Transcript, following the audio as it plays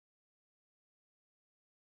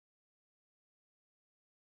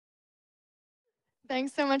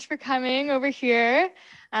Thanks so much for coming over here,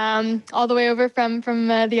 all the way over from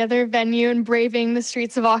the other venue and braving the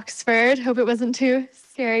streets of Oxford. Hope it wasn't too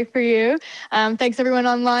scary for you. Thanks everyone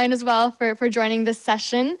online as well for joining this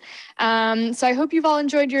session. So I hope you've all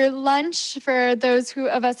enjoyed your lunch for those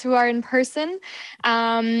of us who are in person.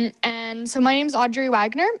 And so my name is Audrey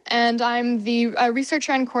Wagner, and I'm the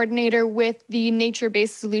researcher and coordinator with the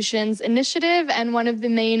Nature-Based Solutions Initiative and one of the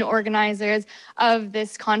main organizers of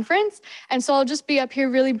this conference. And so I'll just be up here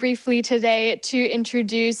really briefly today to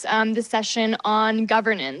introduce the session on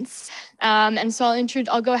governance. And so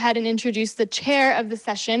I'll go ahead and introduce the chair of the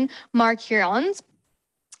session, Mark Hirons.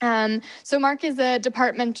 So Mark is a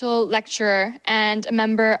departmental lecturer and a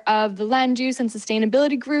member of the Land Use and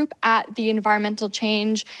Sustainability Group at the Environmental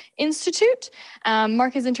Change Institute.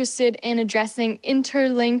 Mark is interested in addressing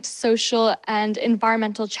interlinked social and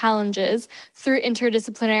environmental challenges through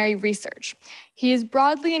interdisciplinary research. He is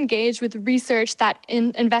broadly engaged with research that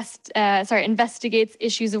investigates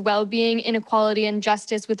issues of well-being, inequality, and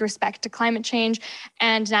justice with respect to climate change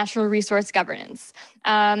and natural resource governance.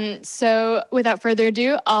 So without further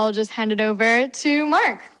ado, I'll just hand it over to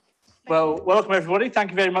Mark. Well, welcome everybody. Thank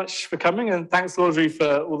you very much for coming, and thanks Audrey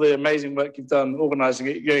for all the amazing work you've done organising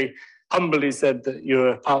it. You humbly said that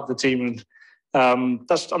you're part of the team, and I'm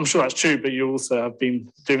sure that's true, but you also have been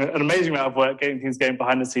doing an amazing amount of work getting things going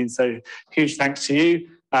behind the scenes. So huge thanks to you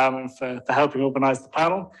and for helping organise the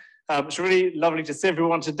panel. It's really lovely to see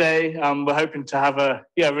everyone today. We're hoping to have a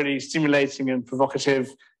really stimulating and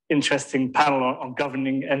provocative, interesting panel on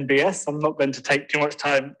governing NbS. I'm not going to take too much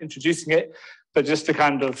time introducing it, but just to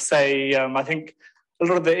kind of say, I think a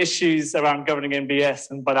lot of the issues around governing NbS,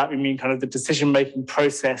 and by that we mean kind of the decision-making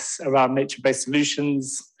process around nature-based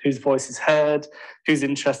solutions, whose voice is heard, whose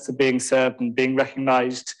interests are being served and being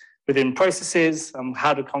recognised within processes,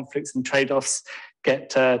 how do conflicts and trade-offs get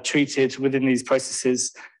treated within these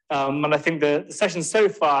processes. And I think the sessions so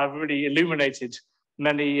far have really illuminated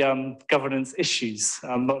many governance issues,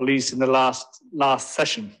 not least in the last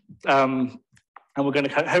session. And we're going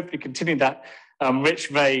to hopefully continue that rich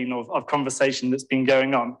vein of conversation that's been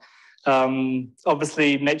going on.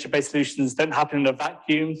 Obviously, nature-based solutions don't happen in a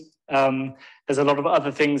vacuum. There's a lot of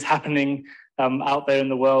other things happening out there in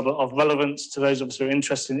the world of relevance to those of us who are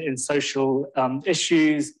interested in social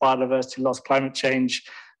issues, biodiversity loss, climate change.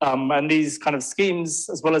 And these kind of schemes,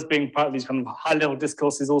 as well as being part of these kind of high-level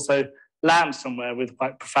discourses, also land somewhere with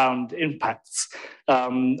quite profound impacts.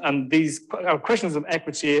 And these questions of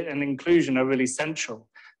equity and inclusion are really central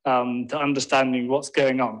to understanding what's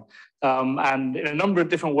going on. And in a number of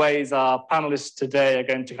different ways, our panelists today are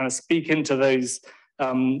going to kind of speak into those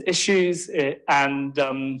issues.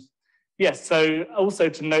 So also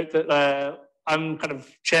to note that I'm kind of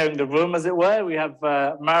chairing the room, as it were. We have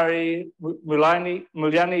Mulyani,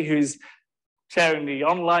 who's chairing the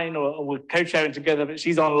online, or we're co-chairing together, but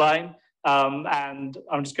she's online. And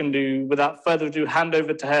I'm just going to, without further ado, hand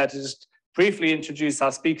over to her to just briefly introduce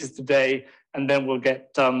our speakers today, and then we'll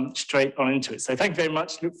get straight on into it. So thank you very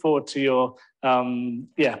much. Look forward to your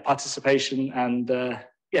participation. And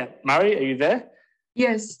Mary, are you there?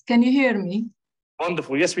 Yes, can you hear me?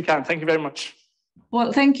 Wonderful, yes we can. Thank you very much.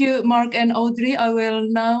 Well, thank you, Mark and Audrey. I will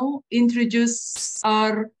now introduce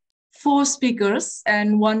our 4 speakers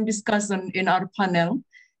and 1 discussant in our panel.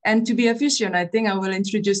 And to be efficient, I think I will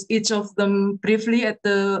introduce each of them briefly at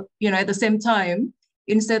the same time,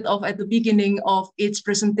 instead of at the beginning of each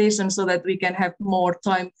presentation, so that we can have more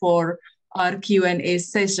time for our Q&A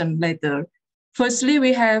session later. Firstly,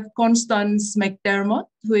 we have Constance McDermott,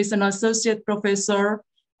 who is an associate professor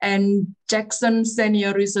and Jackson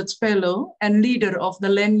Senior Research Fellow and leader of the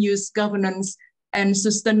Land Use Governance and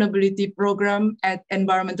Sustainability Program at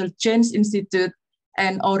Environmental Change Institute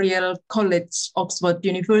and Oriel College, Oxford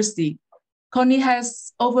University. Connie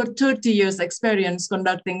has over 30 years experience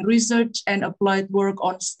conducting research and applied work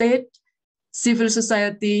on state, civil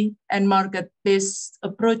society, and market-based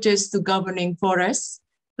approaches to governing forests,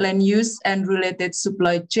 land use, and related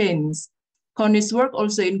supply chains. Connie's work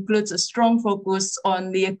also includes a strong focus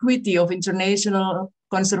on the equity of international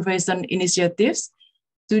conservation initiatives.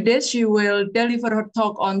 Today, she will deliver her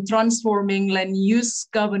talk on transforming land use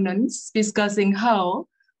governance, discussing how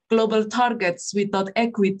global targets without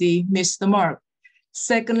equity miss the mark.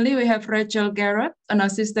 Secondly, we have Rachael Garrett, an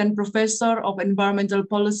assistant professor of environmental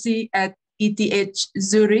policy at ETH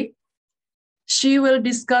Zurich. She will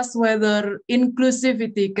discuss whether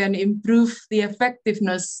inclusivity can improve the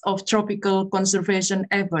effectiveness of tropical conservation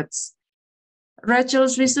efforts.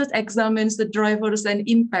 Rachael's research examines the drivers and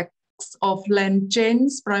impacts of land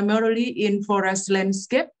change, primarily in forest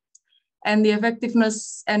landscape. and the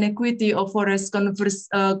effectiveness and equity of forest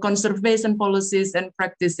conservation policies and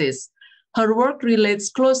practices. Her work relates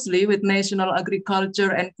closely with national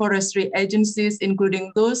agriculture and forestry agencies,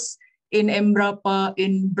 including those in Embrapa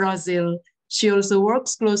in Brazil. She also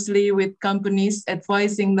works closely with companies,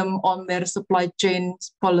 advising them on their supply chain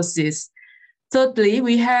policies. Thirdly,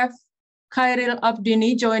 we have Chairil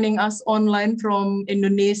Abdini joining us online from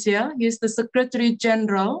Indonesia. He is the Secretary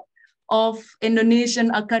General of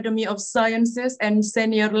Indonesian Academy of Sciences and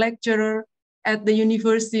senior lecturer at the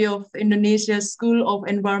University of Indonesia School of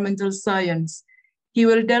Environmental Science. He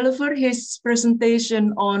will deliver his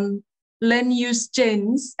presentation on land use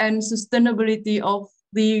change and sustainability of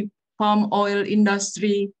the palm oil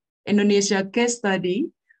industry Indonesia case study,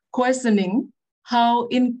 questioning how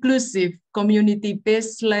inclusive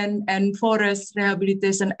community-based land and forest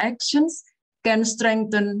rehabilitation actions can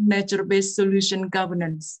strengthen nature-based solution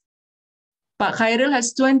governance. Pak Chairil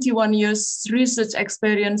has 21 years research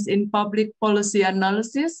experience in public policy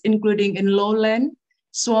analysis, including in lowland,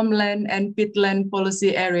 swampland, and peatland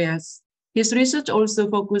policy areas. His research also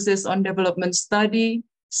focuses on development study,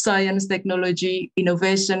 science, technology,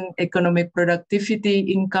 innovation, economic productivity,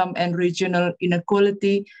 income, and regional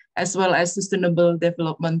inequality, as well as sustainable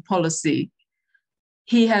development policy.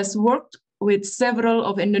 He has worked with several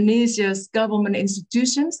of Indonesia's government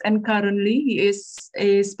institutions, and currently he is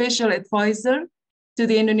a special advisor to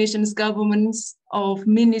the Indonesian government's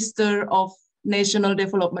Minister of National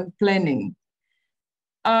Development Planning.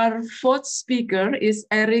 Our fourth speaker is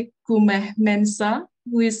Kumeh Mensah,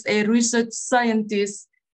 who is a research scientist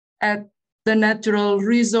at the Natural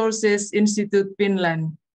Resources Institute,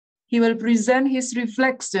 Finland. He will present his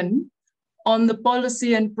reflection on the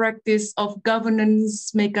policy and practice of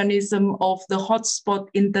governance mechanism of the hotspot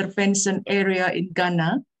intervention area in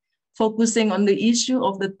Ghana, focusing on the issue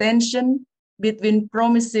of the tension between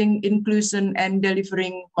promising inclusion and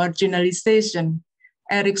delivering marginalization.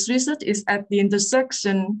 Eric's research is at the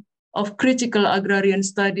intersection of critical agrarian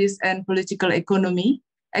studies and political economy,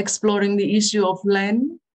 exploring the issue of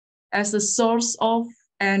land as a source of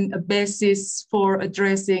and a basis for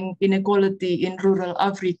addressing inequality in rural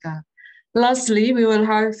Africa. Lastly, we will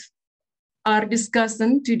have our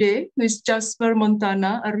discussant today, who is Jasper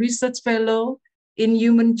Montana, a research fellow in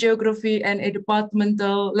human geography and a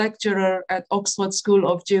departmental lecturer at Oxford School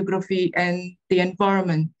of Geography and the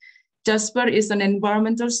Environment. Jasper is an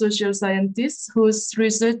environmental social scientist whose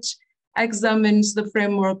research examines the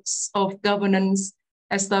frameworks of governance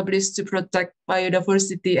established to protect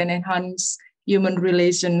biodiversity and enhance human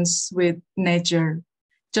relations with nature.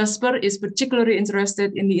 Jasper is particularly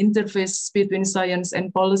interested in the interface between science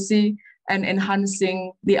and policy and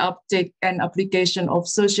enhancing the uptake and application of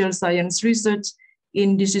social science research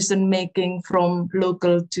in decision-making from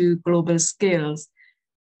local to global scales.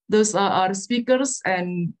 Those are our speakers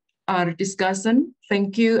and our discussant.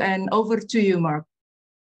 Thank you, and over to you, Mark.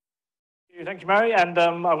 Thank you, Mary, and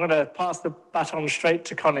I'm going to pass the baton straight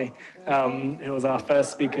to Connie, who was our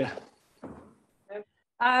first speaker.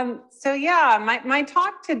 My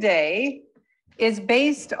talk today is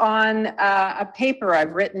based on a paper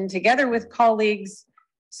I've written together with colleagues,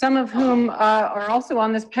 some of whom are also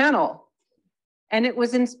on this panel. And it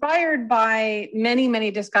was inspired by many,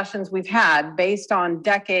 many discussions we've had based on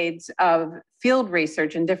decades of field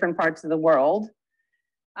research in different parts of the world,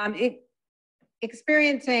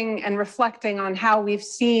 experiencing and reflecting on how we've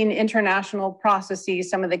seen international processes,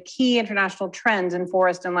 some of the key international trends in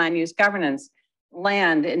forest and land use governance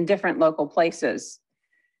land in different local places.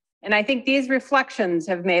 And I think these reflections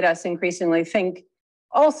have made us increasingly think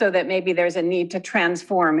also that maybe there's a need to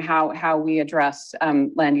transform how we address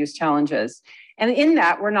land use challenges. And in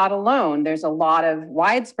that, we're not alone. There's a lot of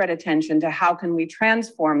widespread attention to how can we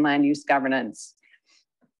transform land use governance.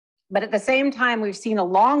 But at the same time, we've seen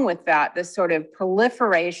along with that, this sort of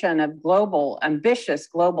proliferation of global, ambitious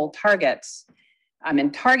global targets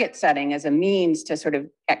and target setting as a means to sort of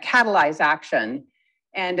catalyze action.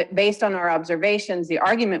 And based on our observations, the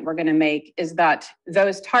argument we're going to make is that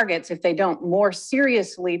those targets, if they don't more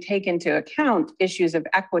seriously take into account issues of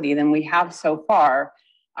equity than we have so far,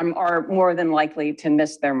 are more than likely to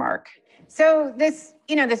miss their mark. So this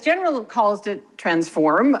general calls to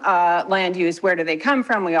transform land use. Where do they come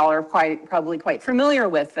from? We all are probably quite familiar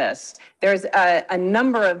with this. There's a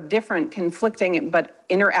number of different conflicting but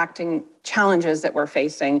interacting challenges that we're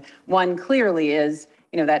facing. One clearly is,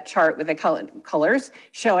 that chart with the colors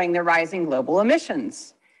showing the rising global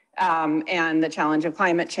emissions and the challenge of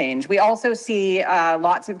climate change. We also see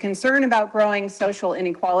lots of concern about growing social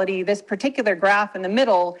inequality. This particular graph in the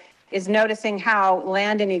middle is noticing how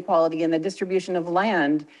land inequality and the distribution of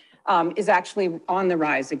land is actually on the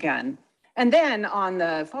rise again. And then on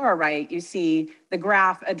the far right, you see the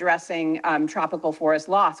graph addressing tropical forest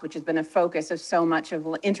loss, which has been a focus of so much of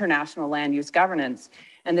international land use governance.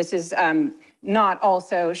 And this is not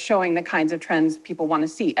also showing the kinds of trends people want to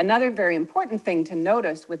see. Another very important thing to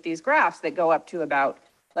notice with these graphs that go up to about,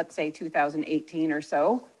 let's say 2018 or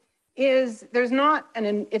so, is it's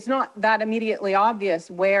not that immediately obvious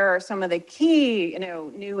where some of the key,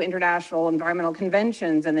 new international environmental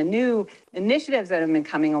conventions and the new initiatives that have been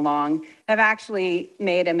coming along have actually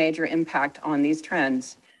made a major impact on these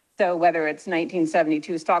trends. So whether it's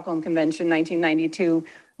 1972 Stockholm Convention, 1992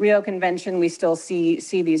 Rio Convention, we still see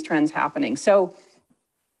these trends happening. So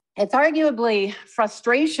it's arguably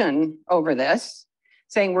frustration over this,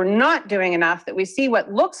 saying we're not doing enough, that we see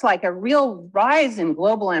what looks like a real rise in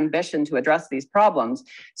global ambition to address these problems.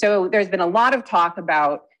 So there's been a lot of talk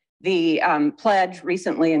about the pledge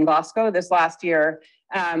recently in Glasgow this last year,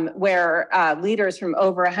 where leaders from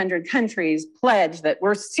over 100 countries pledged that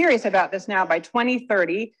we're serious about this now. By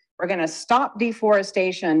 2030, we're going to stop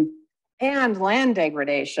deforestation and land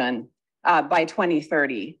degradation by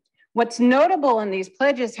 2030. What's notable in these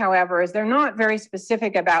pledges, however, is they're not very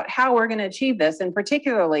specific about how we're going to achieve this, and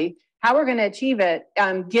particularly how we're going to achieve it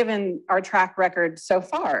given our track record so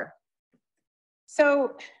far.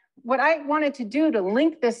 So what I wanted to do to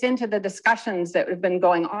link this into the discussions that have been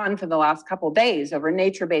going on for the last couple of days over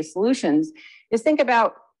nature-based solutions is think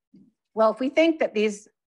about, well, if we think that these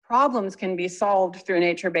problems can be solved through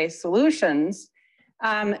nature-based solutions,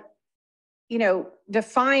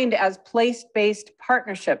 defined as place-based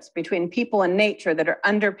partnerships between people and nature that are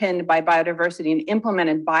underpinned by biodiversity and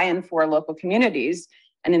implemented by and for local communities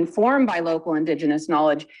and informed by local indigenous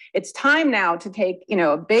knowledge, it's time now to take,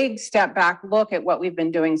 a big step back look at what we've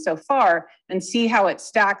been doing so far and see how it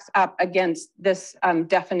stacks up against this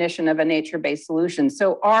definition of a nature-based solution.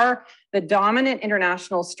 So are the dominant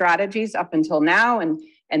international strategies up until now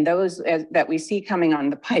and those that we see coming on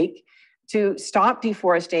the pike to stop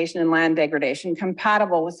deforestation and land degradation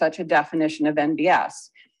compatible with such a definition of NbS?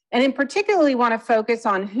 And in particular, we want to focus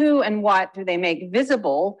on who and what do they make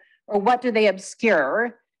visible, or what do they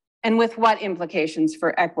obscure, and with what implications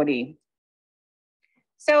for equity.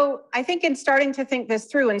 So I think in starting to think this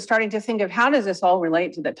through and starting to think of how does this all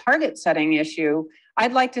relate to the target setting issue,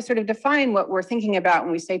 I'd like to sort of define what we're thinking about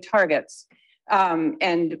when we say targets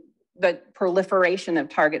and the proliferation of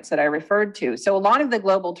targets that I referred to. So a lot of the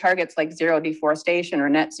global targets like zero deforestation or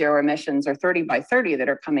net zero emissions or 30 by 30 that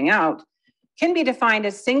are coming out can be defined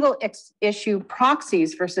as single issue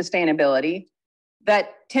proxies for sustainability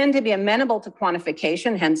that tend to be amenable to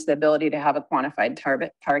quantification, hence the ability to have a quantified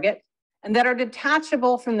target, and that are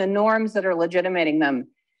detachable from the norms that are legitimating them.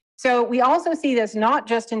 So we also see this not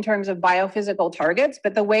just in terms of biophysical targets,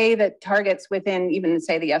 but the way that targets within even,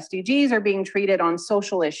 say, the SDGs are being treated on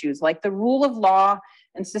social issues like the rule of law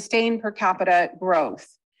and sustained per capita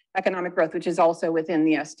growth, economic growth, which is also within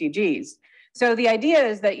the SDGs. So the idea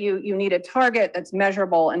is that you need a target that's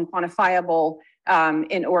measurable and quantifiable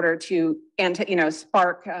in order to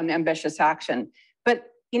spark ambitious action. But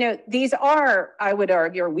these are, I would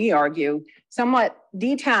argue, or we argue, somewhat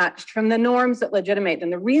detached from the norms that legitimate them.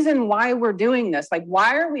 The reason why we're doing this, like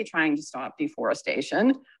why are we trying to stop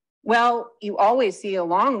deforestation? Well, you always see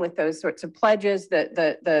along with those sorts of pledges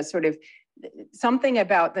the sort of something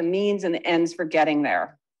about the means and the ends for getting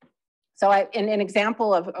there. So an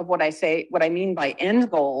example of what I mean by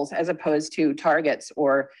end goals as opposed to targets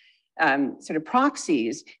or sort of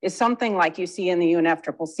proxies is something like you see in the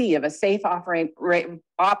UNFCCC of a safe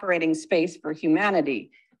operating space for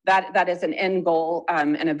humanity. That is an end goal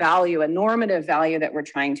and a value, a normative value that we're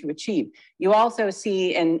trying to achieve. You also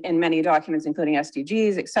see in many documents, including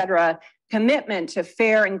SDGs, et cetera, commitment to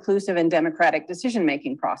fair, inclusive, and democratic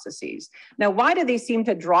decision-making processes. Now, why do these seem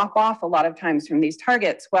to drop off a lot of times from these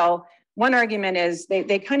targets? Well, one argument is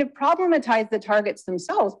they kind of problematize the targets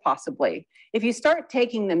themselves, possibly. If you start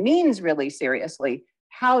taking the means really seriously,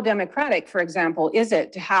 how democratic, for example, is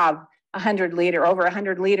it to have over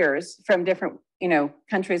 100 leaders from different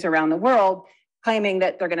countries around the world claiming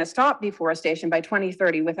that they're going to stop deforestation by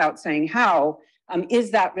 2030 without saying how?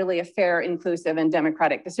 Is that really a fair, inclusive, and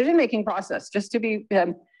democratic decision-making process? Just to be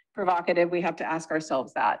provocative, we have to ask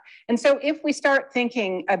ourselves that. And so if we start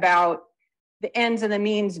thinking about the ends and the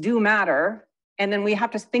means do matter, and then we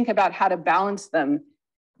have to think about how to balance them.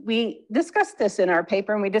 We discussed this in our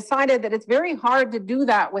paper, and we decided that it's very hard to do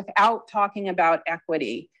that without talking about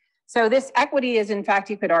equity. So this equity is, in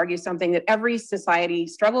fact, you could argue something that every society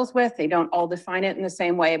struggles with. They don't all define it in the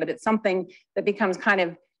same way, but it's something that becomes kind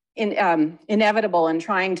of inevitable in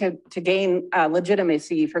trying to gain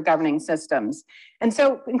legitimacy for governing systems. And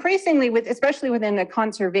so increasingly, especially within the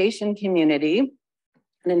conservation community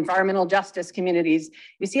and environmental justice communities,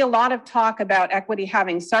 you see a lot of talk about equity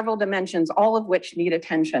having several dimensions, all of which need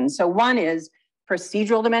attention. So one is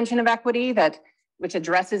procedural dimension of equity, which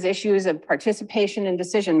addresses issues of participation and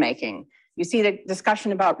decision-making. You see the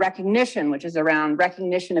discussion about recognition, which is around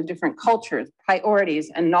recognition of different cultures, priorities,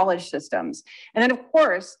 and knowledge systems. And then, of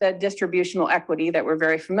course, the distributional equity that we're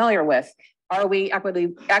very familiar with. Are we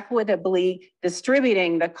equitably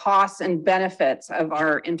distributing the costs and benefits of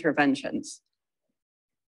our interventions?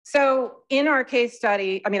 So in our case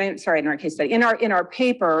study, in our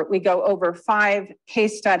paper, we go over 5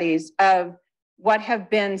 case studies of what have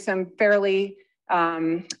been some fairly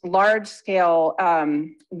large-scale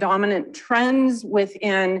dominant trends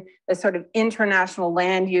within the sort of international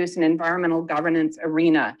land use and environmental governance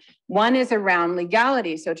arena. One is around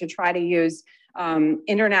legality, so to try to use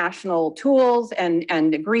international tools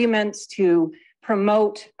and agreements to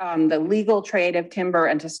promote the legal trade of timber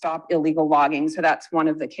and to stop illegal logging. So that's one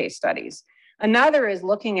of the case studies. Another is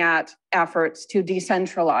looking at efforts to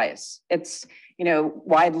decentralize. It's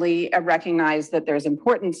widely recognized that there's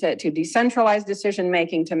importance to decentralize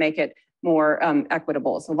decision-making to make it more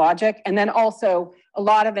equitable. It's a logic. And then also a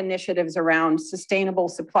lot of initiatives around sustainable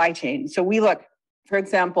supply chains. So we look, for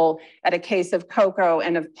example, at a case of cocoa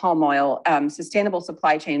and of palm oil, sustainable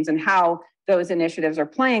supply chains and how those initiatives are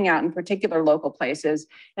playing out in particular local places.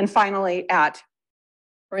 And finally, at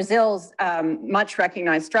Brazil's much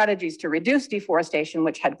recognized strategies to reduce deforestation,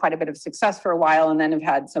 which had quite a bit of success for a while and then have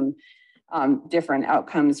had some different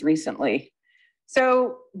outcomes recently.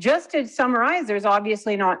 So just to summarize, there's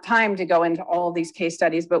obviously not time to go into all of these case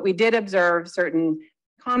studies, but we did observe certain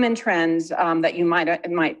common trends that you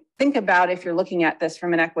might think about if you're looking at this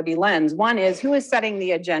from an equity lens. One is, who is setting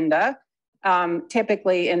the agenda?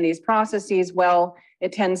 Typically in these processes, well,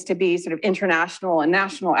 it tends to be sort of international and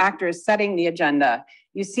national actors setting the agenda.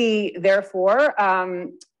 You see, therefore,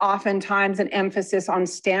 oftentimes an emphasis on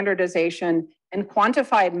standardization and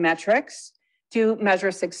quantified metrics to measure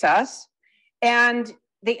success. And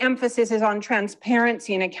the emphasis is on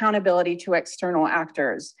transparency and accountability to external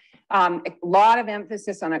actors. A lot of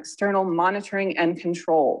emphasis on external monitoring and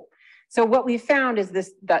control. So what we found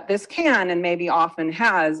is that this can, and maybe often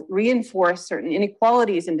has, reinforced certain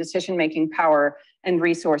inequalities in decision-making power and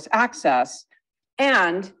resource access.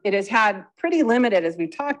 And it has had pretty limited, as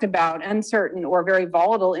we've talked about, uncertain or very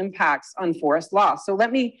volatile impacts on forest loss. So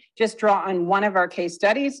let me just draw on one of our case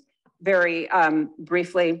studies very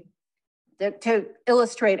briefly to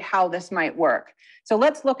illustrate how this might work. So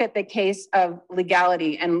let's look at the case of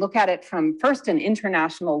legality and look at it from first an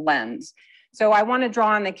international lens. So I want to draw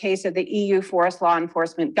on the case of the EU Forest Law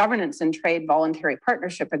Enforcement Governance and Trade Voluntary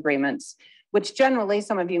Partnership Agreements, which generally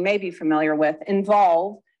some of you may be familiar with,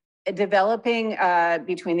 involve developing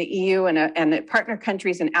between the EU and the partner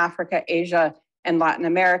countries in Africa, Asia, and Latin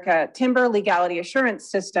America, timber legality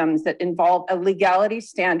assurance systems that involve a legality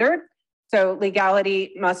standard. So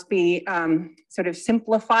legality must be sort of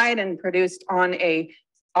simplified and produced on a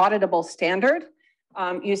auditable standard.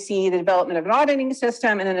 You see the development of an auditing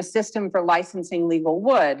system and then a system for licensing legal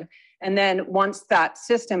wood. And then once that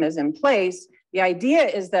system is in place, the idea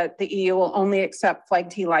is that the EU will only accept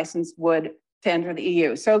Flag T licensed wood to enter the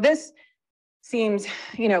EU. So this seems,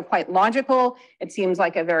 quite logical. It seems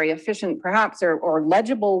like a very efficient, perhaps, or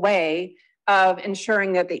legible way of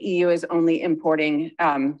ensuring that the EU is only importing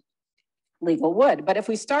legal wood. But if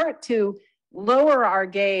we start to lower our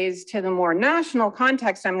gaze to the more national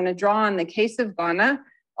context, I'm going to draw on the case of Ghana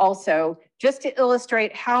also, just to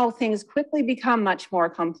illustrate how things quickly become much more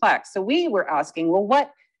complex. So we were asking, well,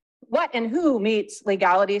 what and who meets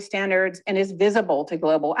legality standards and is visible to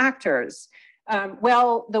global actors?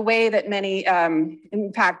 Well, the way that many,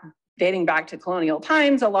 in fact, dating back to colonial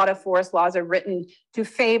times, a lot of forest laws are written to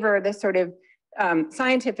favor this sort of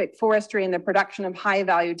scientific forestry and the production of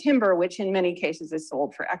high-value timber, which in many cases is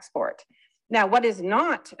sold for export. Now, what is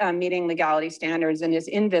not meeting legality standards and is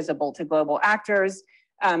invisible to global actors?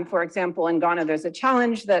 For example, in Ghana, there's a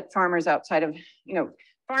challenge that farmers outside of,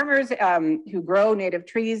 farmers who grow native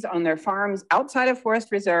trees on their farms outside of forest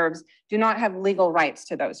reserves do not have legal rights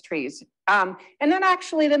to those trees. And then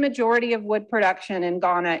actually the majority of wood production in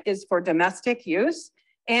Ghana is for domestic use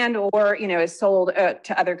and or, is sold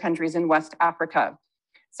to other countries in West Africa.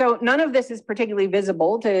 So none of this is particularly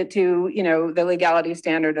visible to the legality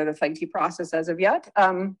standard or the Flag T process as of yet.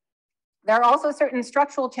 There are also certain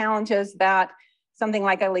structural challenges that something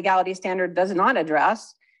like a legality standard does not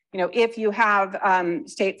address. if you have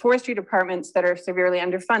state forestry departments that are severely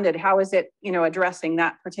underfunded, how is it, addressing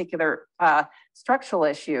that particular structural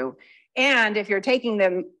issue? And if you're taking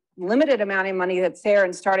the limited amount of money that's there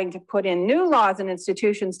and starting to put in new laws and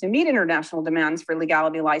institutions to meet international demands for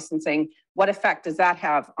legality licensing, what effect does that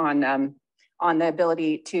have on the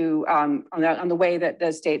ability to, on the way that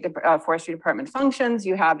the state forestry department functions?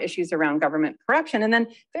 You have issues around government corruption. And then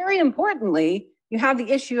very importantly, you have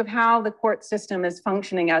the issue of how the court system is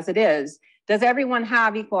functioning as it is. Does everyone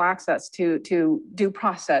have equal access to due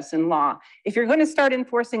process and law? If you're going to start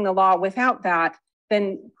enforcing the law without that,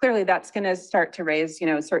 then clearly that's going to start to raise,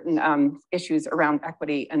 certain issues around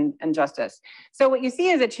equity and justice. So what you see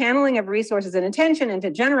is a channeling of resources and attention into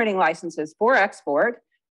generating licenses for export,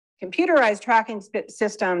 computerized tracking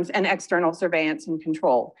systems, and external surveillance and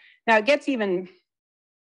control. Now it gets even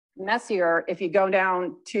messier if you go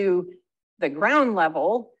down to the ground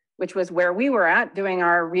level, which was where we were at doing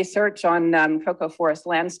our research on cocoa forest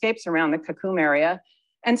landscapes around the Kumeh area,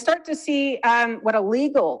 and start to see what a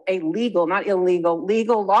legal, not illegal,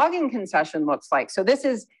 legal logging concession looks like. So this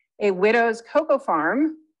is a widow's cocoa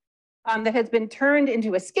farm that has been turned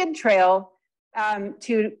into a skid trail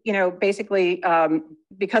to, basically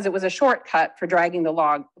because it was a shortcut for dragging the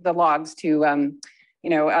logs to,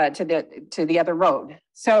 to the other road.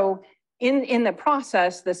 So in the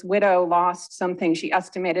process, this widow lost something. She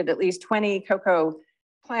estimated at least 20 cocoa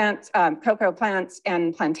plants and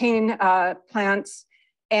plantain plants,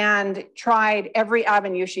 and tried every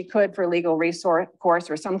avenue she could for legal recourse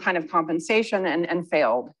or some kind of compensation and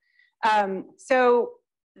failed. So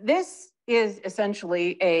this is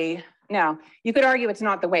essentially now you could argue it's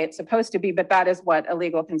not the way it's supposed to be, but that is what a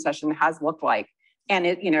legal concession has looked like. And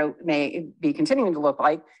it, may be continuing to look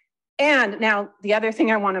like. And now the other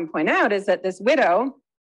thing I want to point out is that this widow,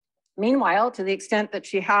 meanwhile, to the extent that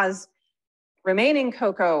she has remaining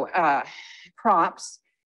cocoa crops,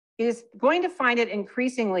 is going to find it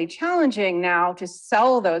increasingly challenging now to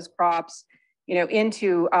sell those crops,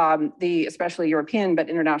 into the especially European but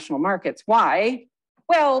international markets. Why?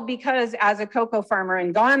 Well, because as a cocoa farmer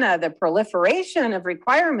in Ghana, the proliferation of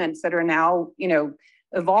requirements that are now,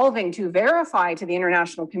 evolving to verify to the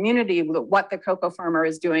international community that what the cocoa farmer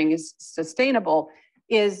is doing is sustainable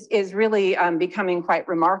is really becoming quite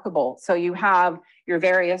remarkable. So you have your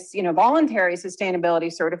various, voluntary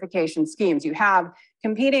sustainability certification schemes. You have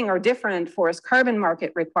competing or different forest carbon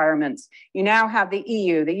market requirements. You now have the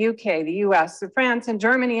EU, the UK, the US, France, and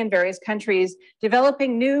Germany, and various countries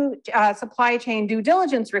developing new supply chain due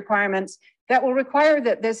diligence requirements that will require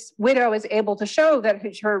that this widow is able to show that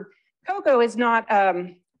her cocoa is not,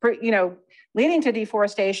 leading to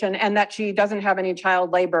deforestation, and that she doesn't have any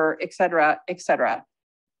child labor, et cetera, et cetera.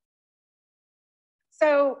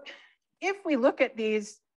 So if we look at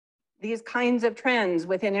these kinds of trends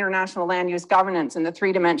within international land use governance and the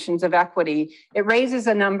three dimensions of equity, it raises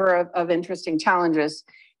a number of interesting challenges.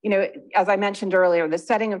 As I mentioned earlier, the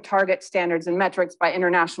setting of target standards and metrics by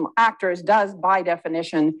international actors does, by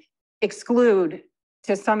definition, exclude,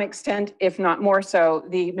 to some extent, if not more so,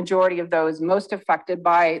 the majority of those most affected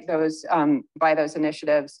by those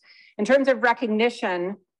initiatives. In terms of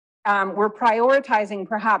recognition, we're prioritizing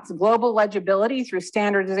perhaps global legibility through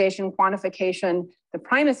standardization, quantification, the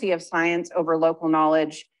primacy of science over local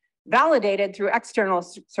knowledge, validated through external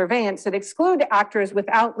surveillance that exclude actors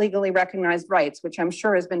without legally recognized rights, which I'm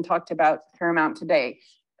sure has been talked about a fair amount today.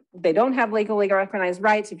 They don't have legally recognized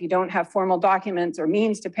rights. If you don't have formal documents or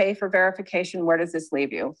means to pay for verification, where does this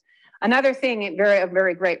leave you? Another thing of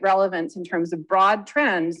very great relevance in terms of broad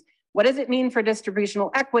trends, what does it mean for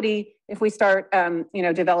distributional equity if we start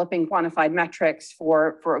developing quantified metrics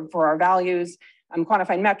for our values?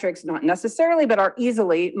 Quantified metrics, not necessarily, but are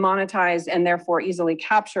easily monetized and therefore easily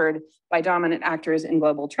captured by dominant actors in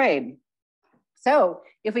global trade. So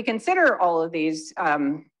if we consider all of these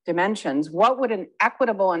dimensions, what would an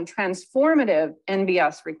equitable and transformative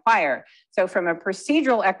NbS require? So from a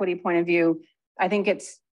procedural equity point of view, I think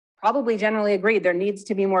it's probably generally agreed there needs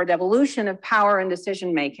to be more devolution of power and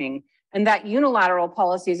decision-making, and that unilateral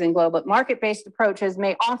policies and global market-based approaches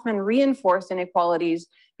may often reinforce inequalities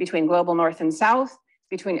between global north and south,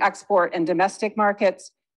 between export and domestic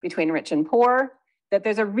markets, between rich and poor, that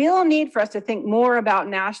there's a real need for us to think more about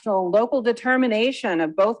national and local determination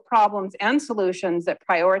of both problems and solutions that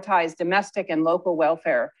prioritize domestic and local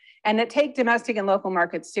welfare, and that take domestic and local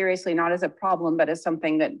markets seriously, not as a problem, but as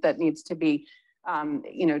something that needs to be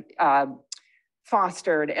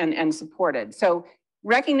fostered and supported. So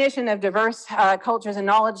recognition of diverse cultures and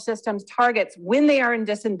knowledge systems targets, when they are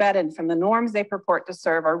disembedded from the norms they purport to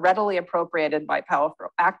serve, are readily appropriated by powerful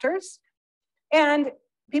actors. And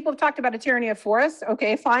people have talked about a tyranny of forests.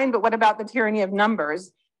 Okay, fine, but what about the tyranny of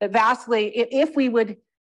numbers? That vastly, if we would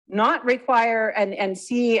not require and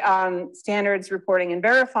see standards reporting and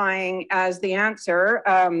verifying as the answer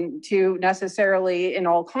to necessarily in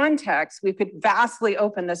all contexts, we could vastly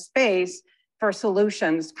open the space for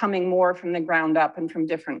solutions coming more from the ground up and from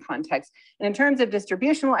different contexts. And in terms of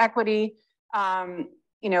distributional equity,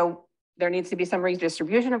 you know, there needs to be some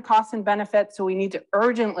redistribution of costs and benefits. So we need to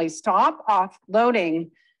urgently stop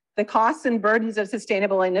offloading the costs and burdens of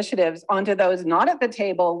sustainable initiatives onto those not at the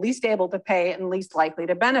table, least able to pay and least likely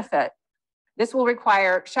to benefit. This will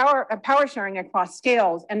require power sharing across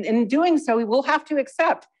scales. And in doing so, we will have to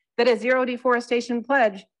accept that a zero deforestation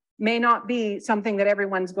pledge may not be something that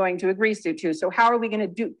everyone's going to agree to. So how are we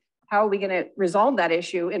going to resolve that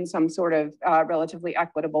issue in some sort of relatively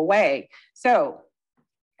equitable way? So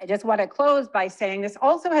I just want to close by saying this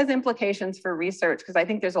also has implications for research, because I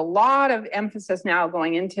think there's a lot of emphasis now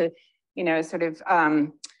going into, you know, sort of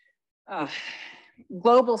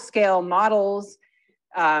global scale models,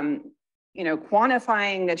 you know,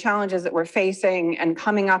 quantifying the challenges that we're facing and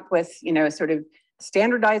coming up with, you know, sort of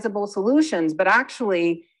standardizable solutions. But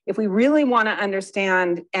actually, if we really want to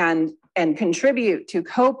understand and contribute to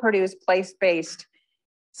co-produced place-based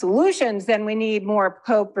solutions, then we need more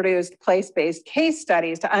co-produced place-based case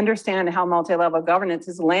studies to understand how multi-level governance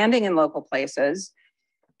is landing in local places.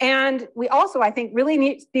 And we also, I think, really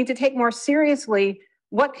need to take more seriously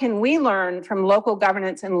what can we learn from local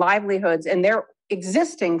governance and livelihoods and their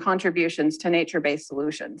existing contributions to nature-based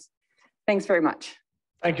solutions. Thanks very much.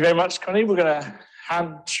 Thank you very much, Connie. We're going to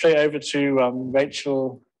hand straight over to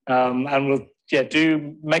Rachael, and we'll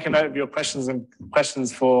do make a note of your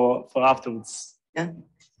questions for afterwards. Yeah.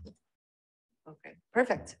 Okay,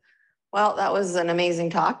 perfect. Well, that was an amazing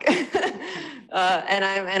talk. And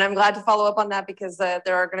I'm glad to follow up on that, because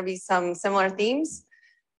there are going to be some similar themes.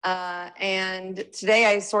 And today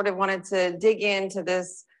I sort of wanted to dig into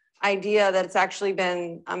this idea that it's actually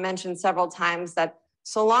been mentioned several times, that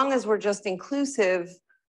so long as we're just inclusive,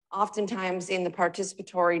 oftentimes in the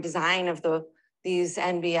participatory design of these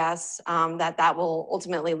NbS, that will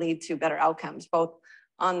ultimately lead to better outcomes, both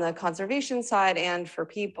on the conservation side and for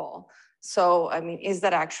people. So, I mean, is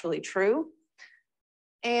that actually true?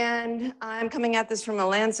 And I'm coming at this from a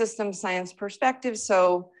land system science perspective.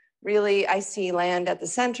 So really, I see land at the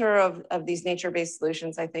center of these nature-based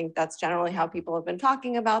solutions. I think that's generally how people have been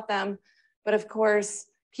talking about them. But of course,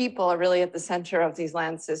 people are really at the center of these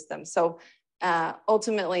land systems. So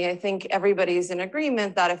ultimately, I think everybody's in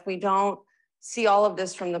agreement that if we don't see all of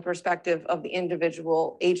this from the perspective of the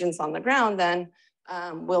individual agents on the ground, then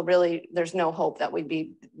there's no hope that we'd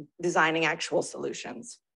be designing actual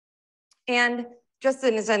solutions. And just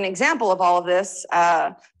as an example of all of this,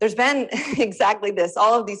 there's been exactly this,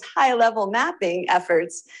 all of these high-level mapping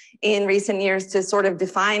efforts in recent years to sort of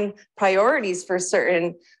define priorities for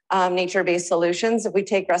certain nature-based solutions. If we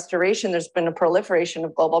take restoration, there's been a proliferation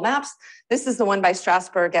of global maps. This is the one by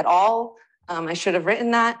Strasbourg et al. I should have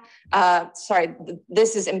written that. Sorry,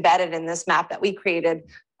 this is embedded in this map that we created.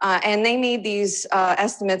 And they made these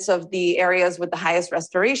estimates of the areas with the highest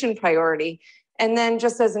restoration priority. And then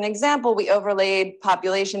just as an example, we overlaid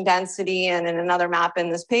population density, and in another map in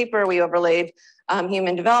this paper, we overlaid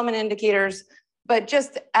human development indicators. But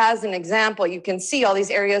just as an example, you can see all these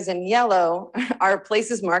areas in yellow are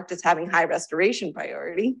places marked as having high restoration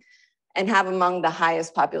priority and have among the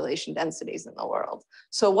highest population densities in the world.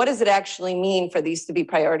 So what does it actually mean for these to be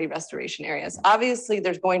priority restoration areas? Obviously,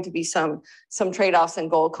 there's going to be some trade-offs and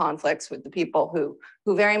goal conflicts with the people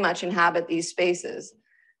who very much inhabit these spaces.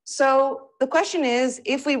 So the question is,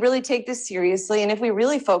 if we really take this seriously and if we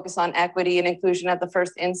really focus on equity and inclusion at the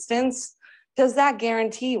first instance, does that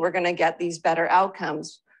guarantee we're going to get these better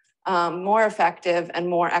outcomes, more effective and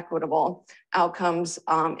more equitable outcomes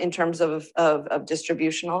in terms of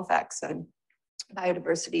distributional effects and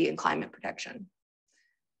biodiversity and climate protection?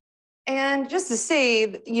 And just to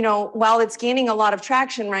say, you know, while it's gaining a lot of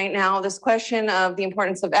traction right now, this question of the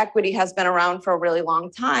importance of equity has been around for a really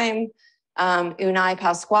long time. Unai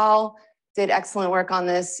Pascual did excellent work on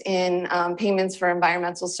this in payments for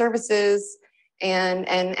environmental services and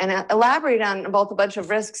elaborated on both a bunch of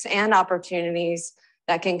risks and opportunities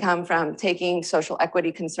that can come from taking social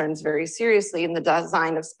equity concerns very seriously in the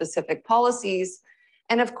design of specific policies.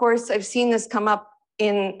 And of course, I've seen this come up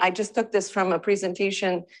I just took this from a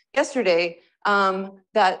presentation yesterday,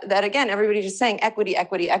 that again, everybody's just saying equity,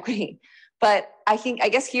 equity, equity. But I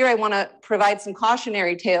guess here I want to provide some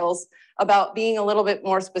cautionary tales about being a little bit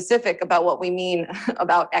more specific about what we mean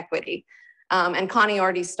about equity. And Connie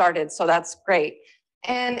already started, so that's great.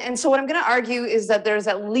 And so what I'm going to argue is that there's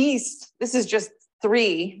at least, this is just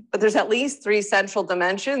three, but there's at least three central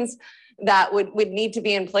dimensions that would need to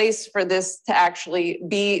be in place for this to actually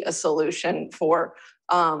be a solution for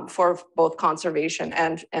both conservation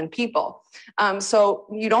and people. So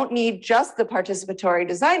you don't need just the participatory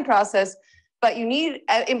design process, but you need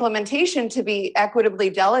implementation to be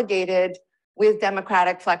equitably delegated with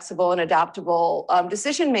democratic, flexible, and adaptable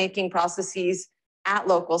decision-making processes at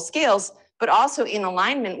local scales, but also in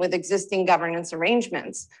alignment with existing governance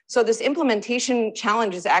arrangements. So this implementation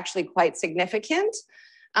challenge is actually quite significant.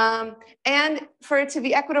 And for it to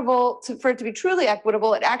be equitable, for it to be truly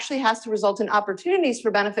equitable, it actually has to result in opportunities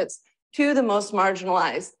for benefits to the most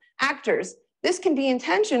marginalized actors. This can be in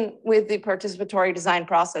tension with the participatory design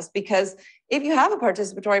process, because if you have a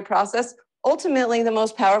participatory process, ultimately the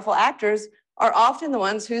most powerful actors are often the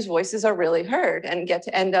ones whose voices are really heard and get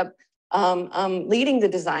to end up leading the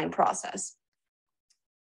design process.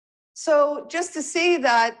 So just to say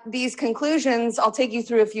that these conclusions, I'll take you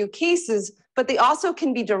through a few cases, but they also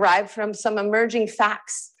can be derived from some emerging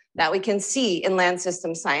facts that we can see in land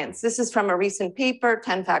system science. This is from a recent paper,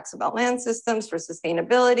 10 Facts About Land Systems for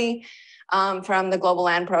Sustainability, from the Global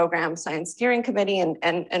Land Program Science Steering Committee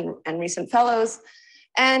and recent fellows.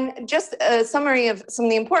 And just a summary of some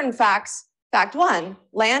of the important facts. Fact one,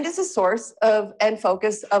 land is a source of and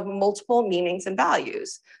focus of multiple meanings and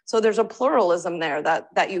values. So there's a pluralism there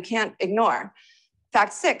that you can't ignore.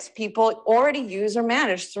 Fact six, people already use or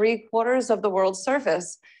manage 3/4 of the world's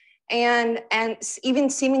surface, and even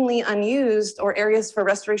seemingly unused or areas for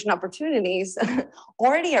restoration opportunities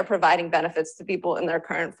already are providing benefits to people in their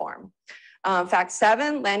current form. Fact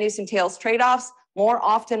seven, land use entails trade-offs, more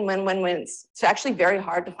often win-win-wins. It's actually very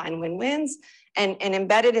hard to find win-wins. And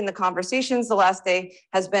embedded in the conversations the last day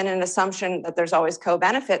has been an assumption that there's always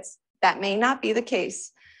co-benefits. That may not be the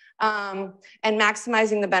case. And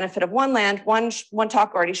maximizing the benefit of one land, one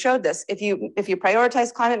talk already showed this. If you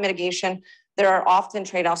prioritize climate mitigation, there are often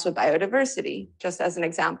trade-offs with biodiversity, just as an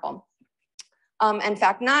example. And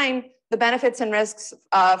fact nine, the benefits and risks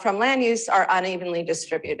from land use are unevenly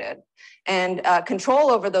distributed. And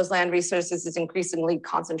control over those land resources is increasingly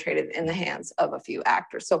concentrated in the hands of a few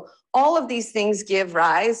actors. So all of these things give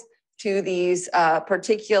rise to these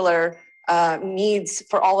particular needs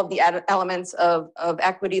for all of the elements of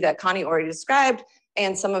equity that Connie already described,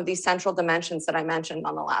 and some of these central dimensions that I mentioned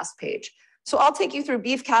on the last page. So I'll take you through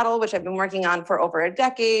beef cattle, which I've been working on for over a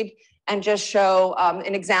decade, and just show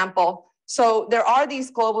an example. So there are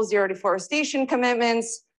these global zero deforestation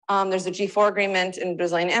commitments. There's a G4 agreement in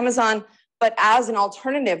Brazilian Amazon, but as an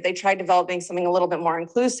alternative, they tried developing something a little bit more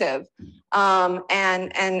inclusive. And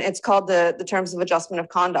it's called the Terms of Adjustment of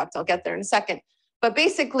Conduct. I'll get there in a second. But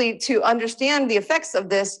basically, to understand the effects of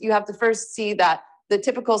this, you have to first see that the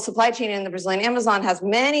typical supply chain in the Brazilian Amazon has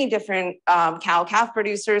many different cow-calf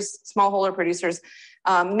producers, smallholder producers,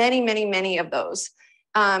 many of those.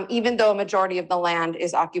 Even though a majority of the land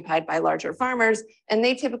is occupied by larger farmers, and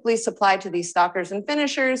they typically supply to these stockers and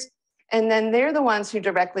finishers, and then they're the ones who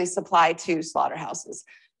directly supply to slaughterhouses,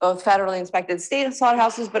 both federally inspected state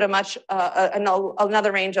slaughterhouses, but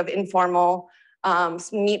another range of informal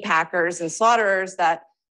meat packers and slaughterers that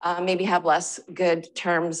maybe have less good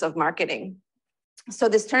terms of marketing. So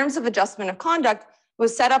this Terms of Adjustment of Conduct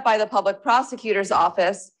was set up by the Public Prosecutor's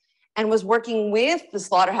Office and was working with the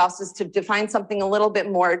slaughterhouses to define something a little bit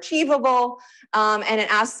more achievable, and it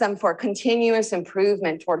asked them for continuous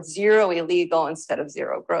improvement towards zero illegal instead of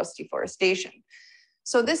zero gross deforestation.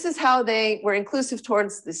 So this is how they were inclusive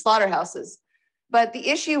towards the slaughterhouses. But the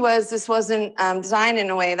issue was this wasn't designed in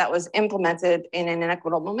a way that was implemented in an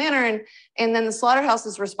equitable manner. And then the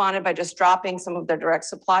slaughterhouses responded by just dropping some of their direct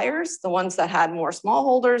suppliers, the ones that had more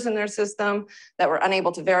smallholders in their system that were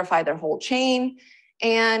unable to verify their whole chain.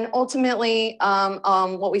 And ultimately,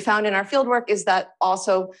 what we found in our fieldwork is that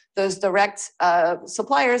also those direct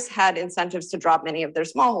suppliers had incentives to drop many of their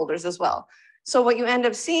smallholders as well. So what you end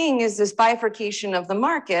up seeing is this bifurcation of the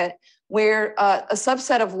market where a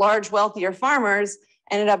subset of large, wealthier farmers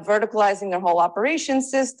ended up verticalizing their whole operation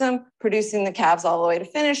system, producing the calves all the way to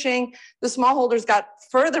finishing. The smallholders got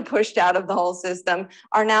further pushed out of the whole system,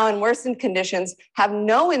 are now in worsened conditions, have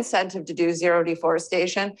no incentive to do zero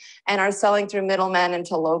deforestation, and are selling through middlemen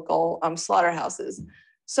into local slaughterhouses.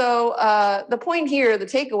 So the point here, the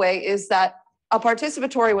takeaway, is that a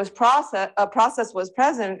participatory process was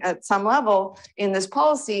present at some level in this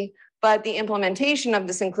policy, but the implementation of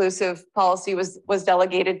this inclusive policy was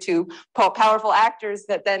delegated to powerful actors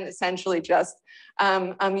that then essentially just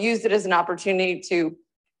used it as an opportunity to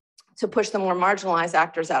push the more marginalized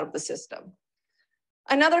actors out of the system.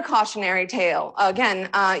 Another cautionary tale, again,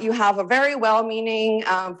 you have a very well-meaning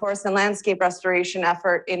forest and landscape restoration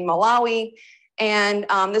effort in Malawi, And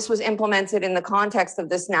this was implemented in the context of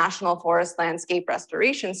this National Forest Landscape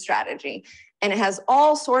Restoration Strategy. And it has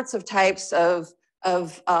all sorts of types of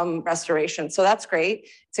restoration. So that's great.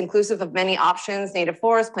 It's inclusive of many options: native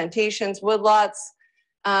forests, plantations, woodlots.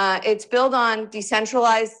 It's built on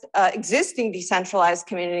existing decentralized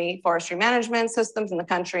community forestry management systems in the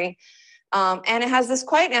country. And it has this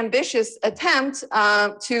quite ambitious attempt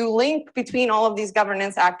to link between all of these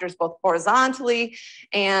governance actors, both horizontally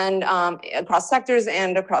and across sectors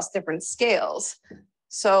and across different scales.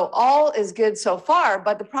 So all is good so far,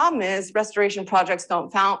 but the problem is restoration projects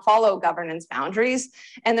don't follow governance boundaries,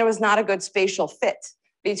 and there was not a good spatial fit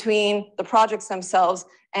between the projects themselves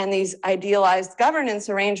and these idealized governance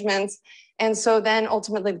arrangements. And so then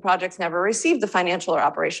ultimately the projects never received the financial or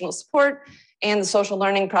operational support, and the social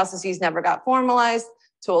learning processes never got formalized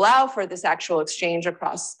to allow for this actual exchange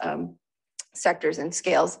across sectors and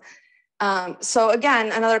scales. So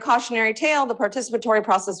again, another cautionary tale: the participatory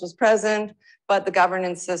process was present, but the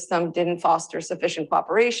governance system didn't foster sufficient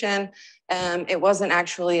cooperation. It wasn't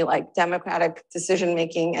actually like democratic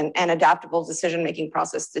decision-making and adaptable decision-making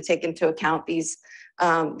process to take into account these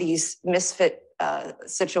misfit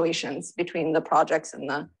situations between the projects and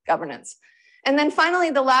the governance. And then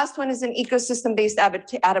finally, the last one is an ecosystem-based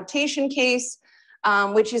adaptation case,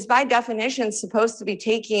 which is by definition supposed to be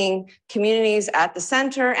taking communities at the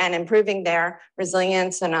center and improving their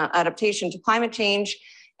resilience and adaptation to climate change.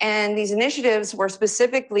 And these initiatives were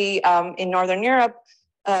specifically in Northern Europe,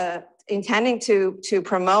 intending to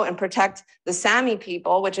promote and protect the Sami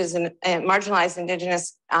people, which is a marginalized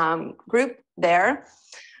indigenous group there.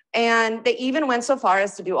 And they even went so far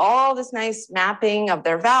as to do all this nice mapping of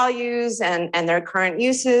their values and their current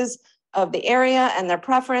uses of the area and their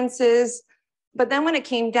preferences. But then when it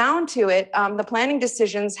came down to it, the planning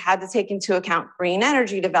decisions had to take into account green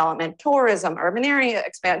energy development, tourism, urban area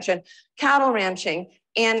expansion, cattle ranching,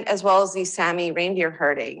 and as well as the Sami reindeer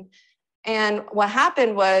herding. And what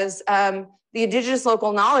happened was the indigenous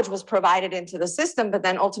local knowledge was provided into the system, but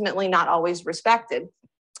then ultimately not always respected,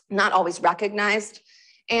 not always recognized.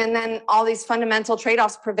 And then all these fundamental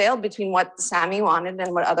trade-offs prevailed between what the Sami wanted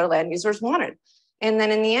and what other land users wanted. And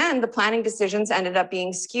then in the end, the planning decisions ended up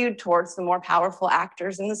being skewed towards the more powerful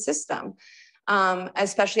actors in the system,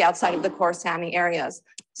 especially outside of the core Sami areas.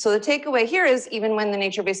 So the takeaway here is, even when the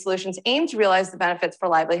nature-based solutions aim to realize the benefits for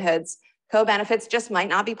livelihoods, co-benefits just might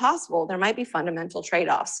not be possible. There might be fundamental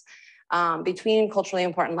trade-offs between culturally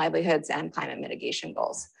important livelihoods and climate mitigation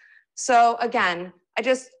goals. So again, I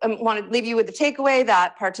just want to leave you with the takeaway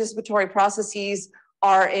that participatory processes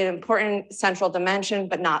are an important central dimension,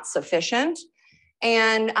 but not sufficient.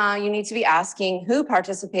 And you need to be asking who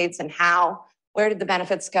participates and how. Where did the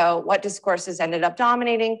benefits go? What discourses ended up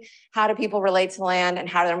dominating? How do people relate to land, and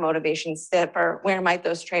how do their motivations differ? Where might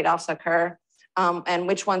those trade-offs occur? And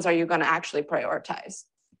which ones are you going to actually prioritize?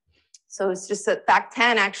 So it's just that fact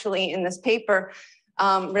 10 actually in this paper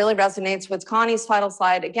really resonates with Connie's final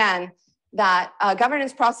slide again, that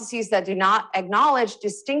governance processes that do not acknowledge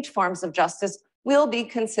distinct forms of justice will be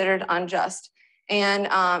considered unjust. And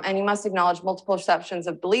you must acknowledge multiple perceptions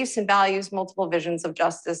of beliefs and values, multiple visions of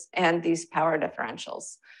justice, and these power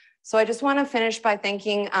differentials. So I just want to finish by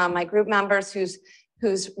thanking my group members whose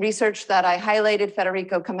research that I highlighted,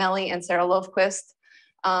 Federico Camelli and Sarah Lofquist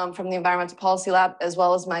from the Environmental Policy Lab, as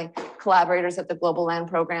well as my collaborators at the Global Land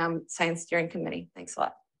Program Science Steering Committee. Thanks a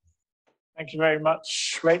lot. Thank you very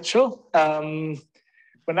much, Rachel.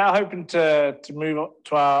 We're now hoping to move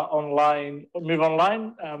to our online.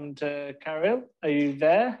 Chairil, are you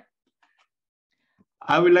there?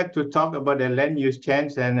 I would like to talk about the land use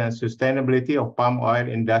change and sustainability of palm oil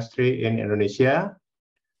industry in Indonesia.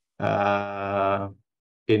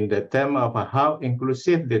 In the term of how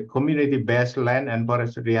inclusive the community-based land and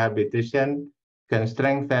forest rehabilitation can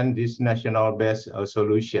strengthen this national-based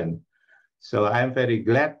solution. So I'm very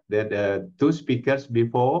glad that two speakers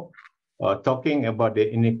before talking about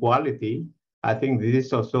the inequality. I think this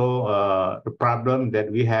is also a problem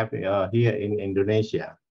that we have here in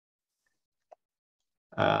Indonesia.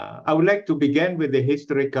 I would like to begin with the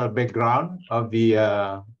historical background of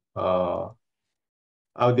the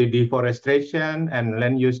deforestation and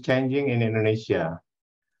land use changing in Indonesia.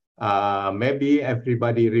 Maybe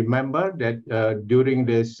everybody remember that during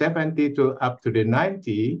the 70s to up to the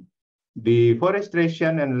 90s,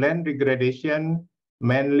 deforestation and land degradation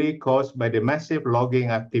mainly caused by the massive logging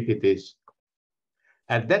activities.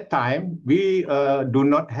 At that time, we did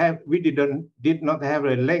not have the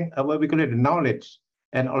knowledge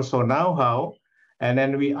and also know-how, and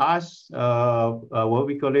then we asked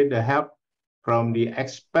the help from the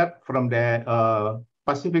expert from the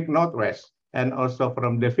Pacific Northwest and also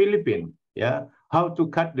from the Philippines yeah, how to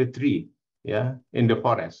cut the tree, yeah, in the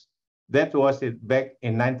forest. That was it back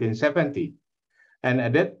in 1970. And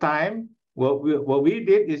at that time, what we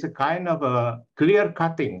did is a kind of a clear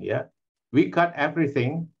cutting, yeah. We cut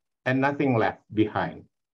everything and nothing left behind.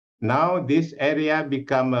 Now this area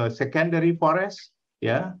become a secondary forest,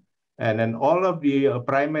 yeah, and then all of the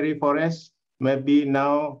primary forests maybe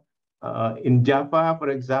now in Java, for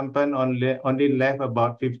example, only left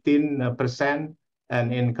about 15%,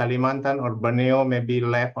 and in Kalimantan or Borneo maybe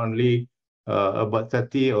left only about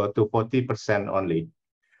 30 or to 40% only.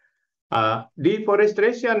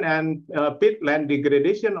 Deforestation and peatland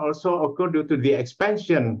degradation also occur due to the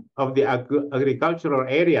expansion of the agricultural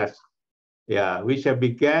areas, yeah, which have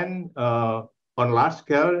began on large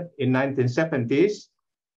scale in 1970s,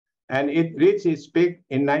 and it reached its peak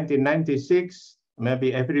in 1996.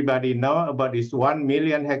 Maybe everybody know about this 1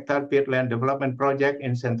 million hectare peatland development project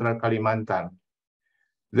in central Kalimantan.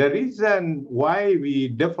 The reason why we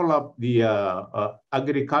developed the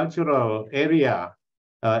agricultural area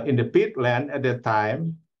in the peatland at the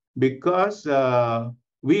time, because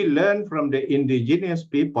we learned from the indigenous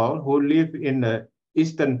people who live in the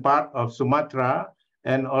eastern part of Sumatra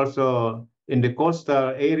and also in the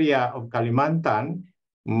coastal area of Kalimantan,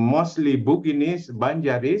 mostly Buginese,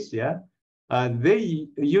 Banjaris, yeah, they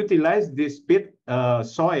utilize this peat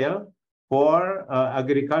soil for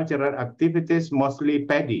agricultural activities, mostly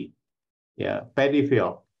paddy, yeah, paddy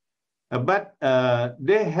field. But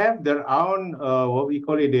they have their own, what we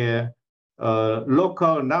call it,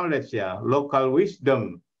 local knowledge, yeah, local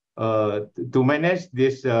wisdom to manage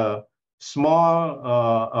this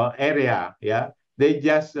small area, yeah. They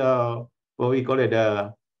just, what we call it,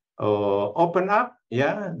 open up,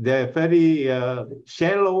 yeah, the very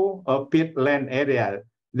shallow peatland area.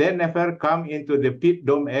 They never come into the peat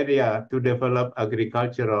dome area to develop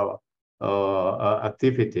agricultural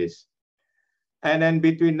activities. And then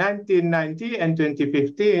between 1990 and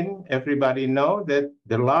 2015, everybody know that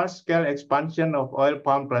the large-scale expansion of oil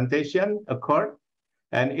palm plantation occurred,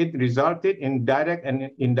 and it resulted in direct and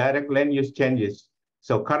indirect land use changes.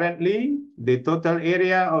 So currently, the total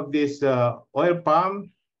area of this oil palm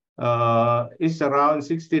is around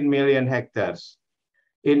 16 million hectares.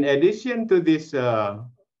 In addition to this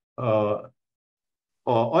oil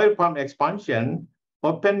palm expansion,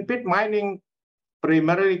 open pit mining,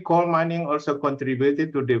 primarily coal mining, also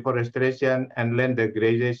contributed to deforestation and land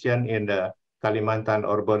degradation in the Kalimantan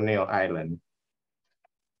or Borneo Island.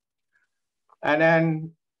 And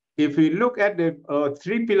then if we look at the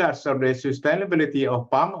three pillars of the sustainability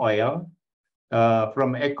of palm oil,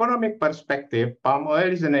 from economic perspective, palm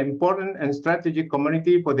oil is an important and strategic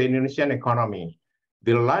commodity for the Indonesian economy.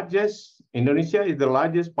 Indonesia is the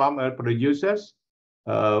largest palm oil producers,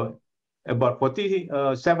 about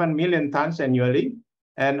 47 million tons annually,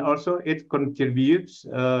 and also it contributes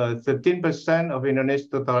 13% of Indonesia's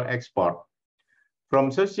total export.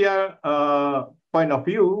 From social point of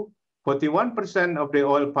view, 41% of the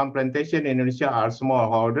oil palm plantation in Indonesia are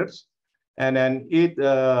smallholders, and then it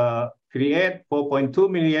creates 4.2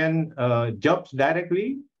 million jobs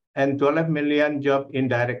directly and 12 million jobs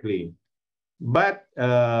indirectly. But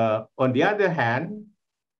on the other hand,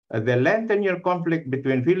 the land tenure conflict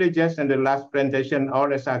between villages and the large plantation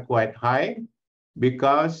owners are quite high,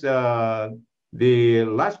 because the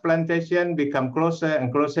large plantation become closer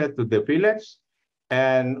and closer to the village,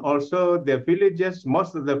 and also the villages,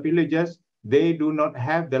 most of the villages, they do not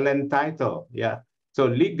have the land title. Yeah, so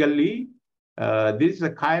legally, this is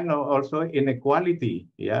a kind of also inequality.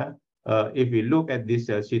 Yeah, if we look at this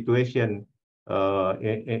situation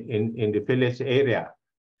in the village area.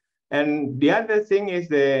 And the other thing is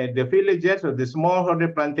the villages or the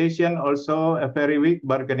smallholder plantation also a very weak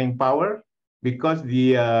bargaining power, because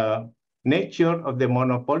the nature of the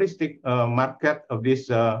monopolistic market of this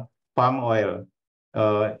palm oil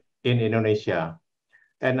in Indonesia.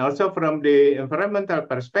 And also from the environmental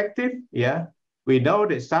perspective, yeah, we know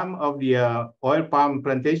that some of the oil palm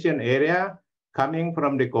plantation area coming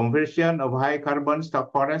from the conversion of high carbon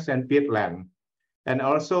stock forests and peatland. And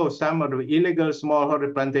also some of the illegal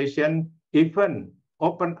smallholder plantation even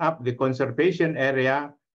open up the conservation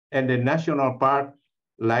area and the national park,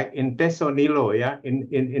 like in Tesonilo, yeah,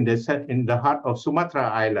 in the heart of Sumatra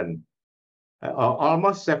Island.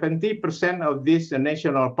 Almost 70% of this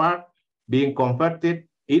national park being converted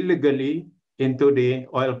illegally into the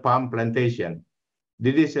oil palm plantation.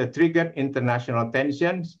 This is triggered international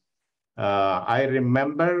tensions. I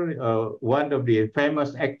remember one of the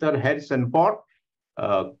famous actor, Harrison Ford,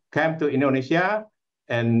 came to Indonesia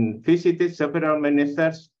and visited several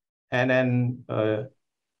ministers, and then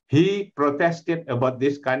he protested about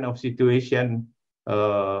this kind of situation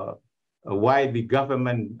why the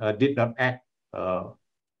government did not act,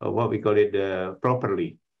 what we call it,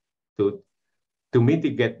 properly to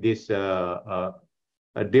mitigate this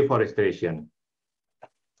deforestation.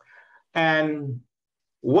 And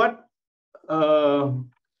what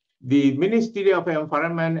the Ministry of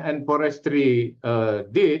Environment and Forestry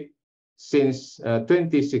did since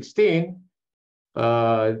 2016,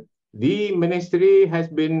 the ministry has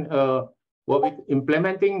been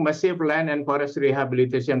implementing massive land and forest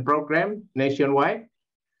rehabilitation program nationwide.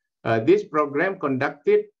 This program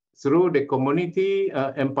conducted through the community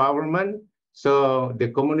empowerment. So the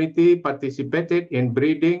community participated in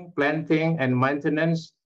breeding, planting, and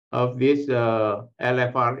maintenance of this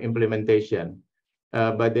LFR implementation.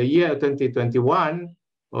 By the year 2021,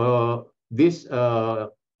 this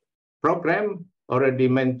program already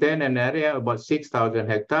maintained an area about 6,000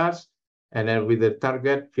 hectares, and then with the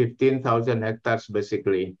target 15,000 hectares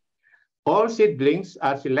basically. All seedlings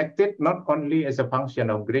are selected not only as a function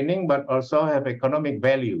of greening, but also have economic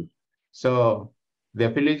value. So the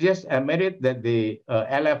villagers admitted that the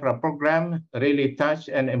LFR program really touched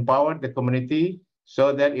and empowered the community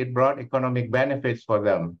so that it brought economic benefits for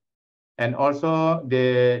them. And also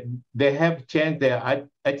they have changed their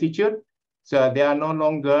attitude. So they are no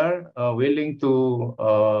longer willing to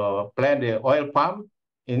plant the oil palm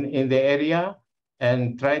in the area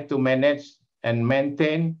and try to manage and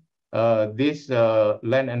maintain this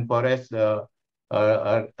land and forest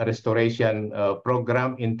restoration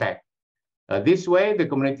program intact. This way, the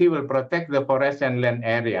community will protect the forest and land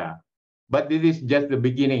area. But this is just the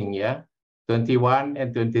beginning, yeah? 21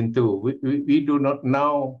 and 22. We do not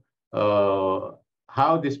know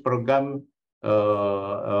how this program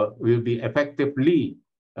will be effectively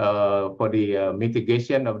for the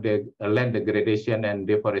mitigation of the land degradation and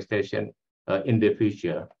deforestation in the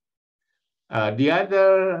future. The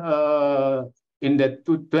other, in the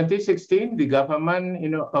 2016, the government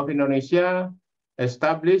of Indonesia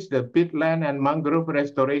established the Peatland and Mangrove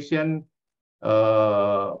Restoration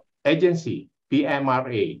Agency,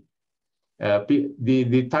 PMRA.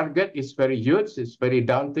 The target is very huge, it's very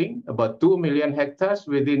daunting, about 2 million hectares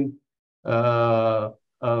within from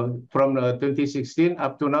 2016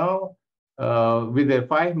 up to now, with the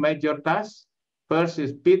 5 major tasks. First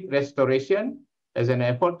is peat restoration as an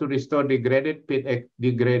effort to restore degraded peat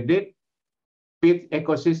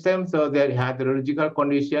ecosystem so that hydrological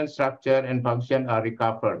conditions, structure, and function are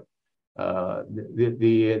recovered.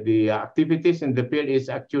 The activities in the field is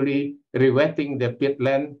actually rewetting the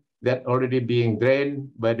peatland that already being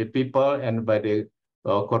drained by the people and by the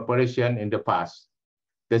corporation in the past.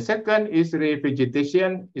 The second is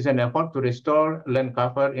revegetation, is an effort to restore land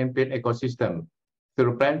cover in peat ecosystem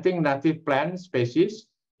through planting native plant species,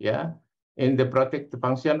 yeah, in the protective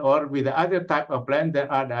function or with the other type of plant that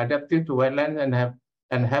are adapted to wetlands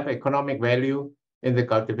and have economic value in the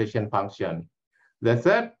cultivation function. The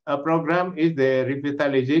third program is the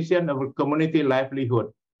revitalization of community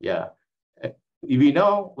livelihood. Yeah, we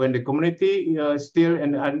know when the community is still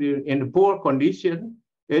in poor condition,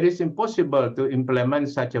 it is impossible to implement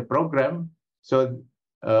such a program. So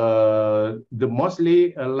the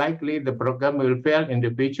mostly likely the program will fail in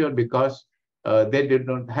the future because they did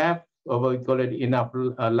not have what we call it enough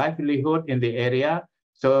livelihood in the area.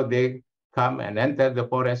 So they come and enter the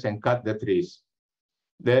forest and cut the trees.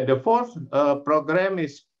 The fourth program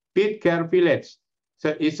is Peat Care Village.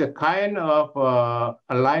 So it's a kind of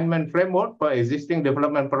alignment framework for existing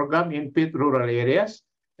development program in peat rural areas,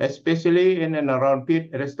 especially in and around peat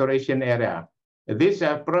restoration area. This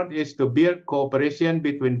approach is to build cooperation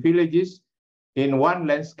between villages in one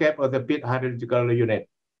landscape of the peat hydrological unit.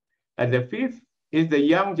 And the fifth is the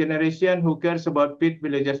young generation who cares about peat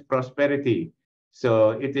villages' prosperity.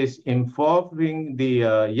 So it is involving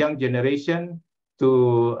the young generation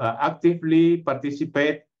to actively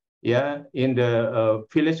participate, yeah, in the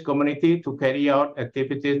village community to carry out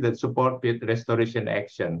activities that support peat restoration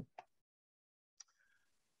action.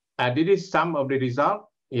 This is some of the result,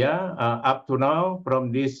 yeah, up to now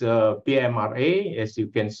from this PMRA, as you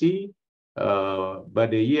can see. By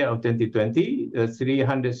the year of 2020,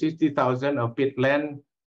 360,000 of peatland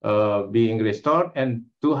being restored and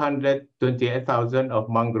 228,000 of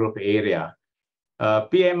mangrove area.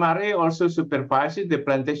 PMRA also supervises the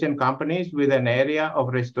plantation companies with an area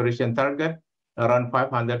of restoration target around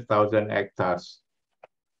 500,000 hectares.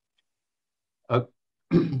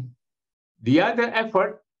 The other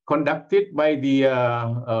effort conducted by the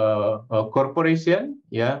corporation,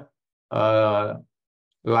 yeah,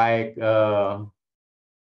 like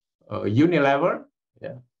Unilever,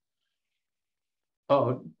 yeah.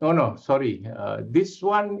 Oh no, sorry. This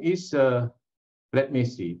one is let me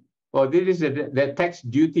see. Oh, this is the tax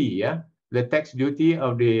duty, yeah. the tax duty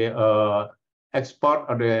of the export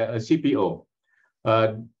of the CPO.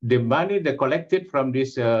 The money they collected from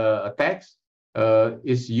this tax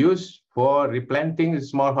is used for replanting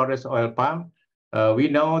smallholders oil palm. We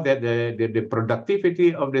know that the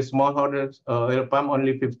productivity of the smallholders oil palm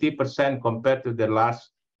only 50% compared to the large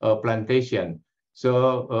plantation.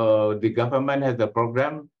 So the government has a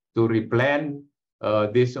program to replant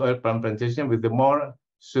this oil palm plantation with the more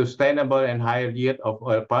sustainable and higher yield of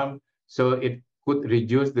oil palm, so it could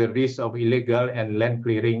reduce the risk of illegal and land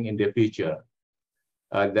clearing in the future.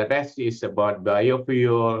 The rest is about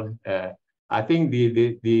biofuel. I think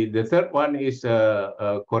the third one is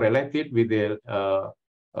correlated with the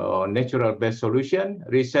natural-based solution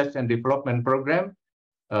research and development program.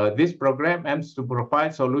 This program aims to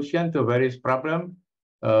provide solutions to various problems,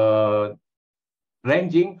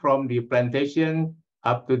 ranging from the plantation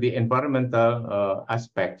up to the environmental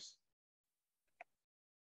aspects.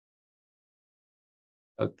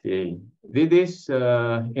 Okay, this is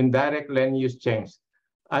indirect land use change.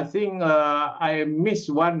 I think I missed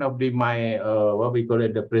one of my what we call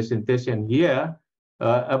it the presentation here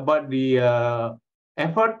about the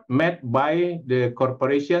effort made by the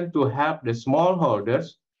corporation to help the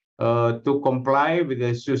smallholders to comply with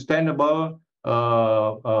the sustainable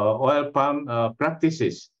oil palm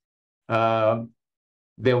practices.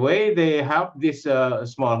 The way they help these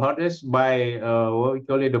smallholders by what we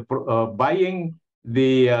call it buying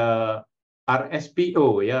the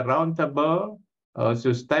RSPO, yeah, round-table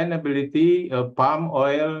sustainability palm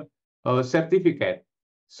oil certificate.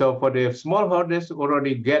 So for the smallholders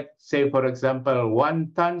already get, say, for example,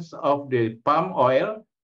 1 ton of the palm oil,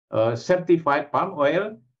 certified palm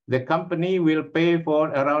oil, the company will pay for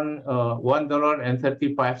around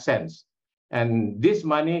 $1.35. And this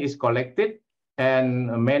money is collected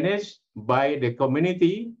and managed by the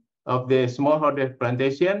community of the smallholder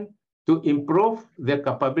plantation to improve the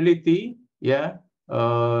capability, yeah,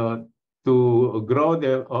 to grow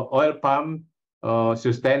the oil palm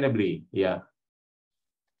sustainably, yeah.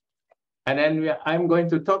 And then I'm going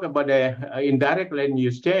to talk about the indirect land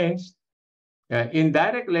use change.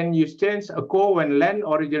 Indirect land use change occurs when land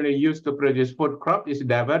originally used to produce food crop is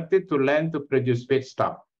diverted to land to produce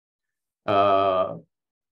feedstock.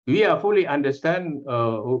 We are fully understand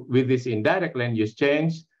with this indirect land use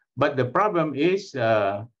change, but the problem is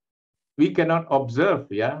we cannot observe,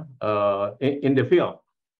 yeah, in the field.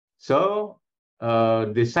 So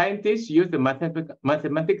the scientists use the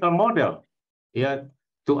mathematical model, yeah,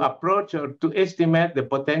 to approach or to estimate the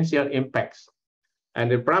potential impacts.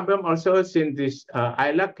 And the problem also, since this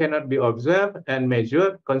ILAC cannot be observed and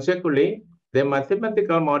measured consequently, the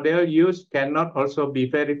mathematical model used cannot also be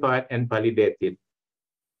verified and validated.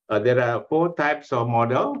 There are 4 types of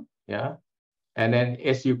model, yeah. And then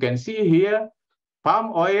as you can see here,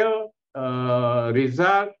 palm oil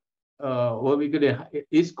result what we could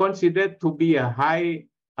is considered to be a high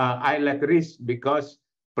ILAC risk because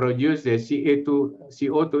produce the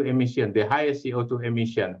CO2 emission, the highest CO2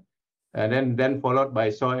 emission, and then followed by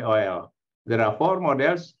soy oil. There are 4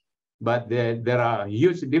 models, but there are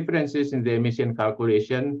huge differences in the emission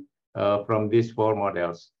calculation from these 4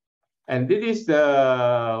 models. And this is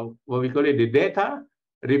the, what we call it, the data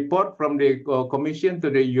report from the Commission to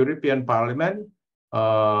the European Parliament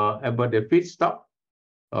about the feedstock,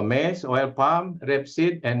 maize, oil palm,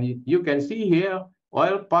 rapeseed, and you can see here,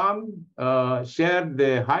 oil palm shared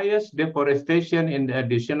the highest deforestation in the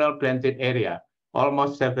additional planted area,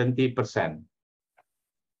 almost 70%.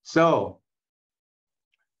 So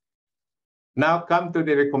now come to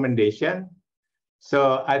the recommendation.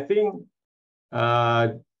 So I think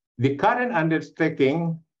the current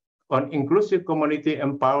undertaking on inclusive community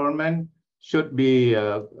empowerment should be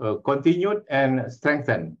continued and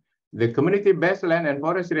strengthened. The community-based land and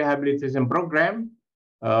forest rehabilitation program,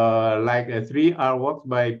 like a 3R works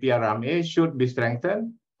by PRMA, should be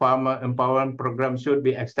strengthened. Farmer empowerment program should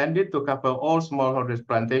be extended to cover all smallholders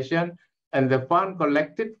plantation, and the fund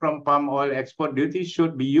collected from palm oil export duty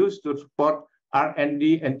should be used to support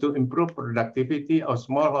R&D and to improve productivity of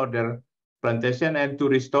smallholder plantation and to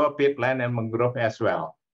restore peatland and mangrove as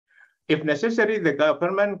well. If necessary, the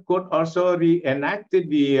government could also reenact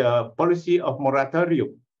the policy of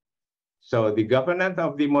moratorium. So the governance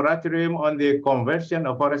of the moratorium on the conversion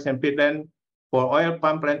of forest and peatland for oil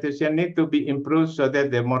palm plantation need to be improved so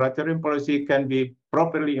that the moratorium policy can be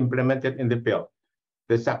properly implemented in the field.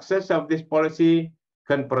 The success of this policy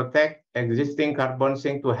can protect existing carbon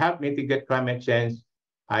sink to help mitigate climate change,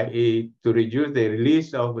 i.e. to reduce the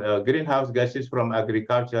release of greenhouse gases from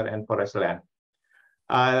agriculture and forest land.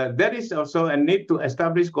 There is also a need to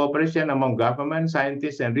establish cooperation among government,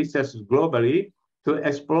 scientists, and researchers globally to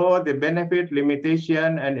explore the benefit,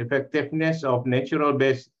 limitation, and effectiveness of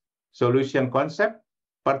natural-based solution concept,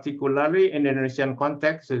 particularly in the Indonesian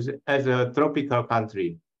context as a tropical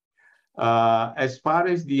country. As far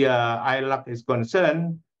as the ILAC is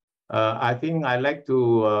concerned, I think I like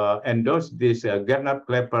to endorse this Garrett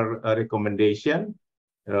Clapper recommendation.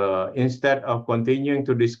 Instead of continuing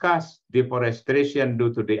to discuss deforestation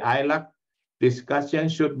due to the ILAC, discussion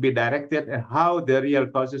should be directed at how the real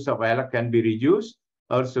causes of ILAC can be reduced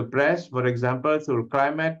or suppressed, for example, through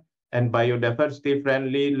climate and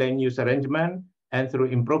biodiversity-friendly land use arrangement and through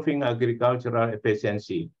improving agricultural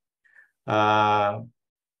efficiency. From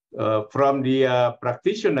the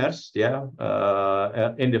practitioners,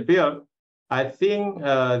 in the field, I think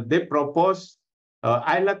they propose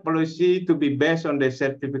ILAC policy to be based on the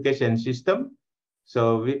certification system.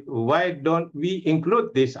 So why don't we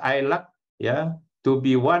include this ILAC, to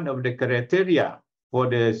be one of the criteria for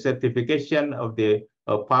the certification of the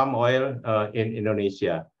palm oil in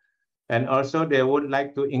Indonesia? And also they would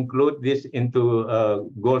like to include this into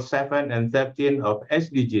goal 7 and 13 of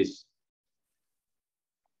SDGs.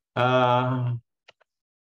 Why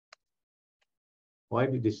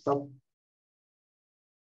did it stop?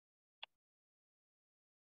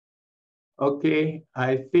 Okay,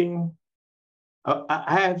 I think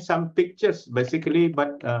I have some pictures basically,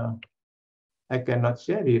 but I cannot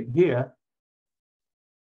share it here.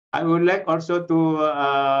 I would like also to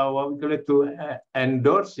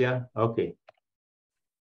endorse, okay.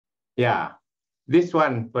 Yeah, this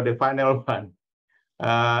one for the final one.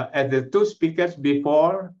 As the two speakers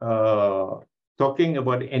before talking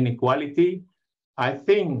about inequality, I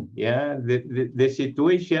think, the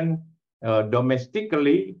situation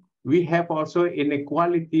domestically, we have also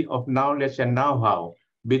inequality of knowledge and know-how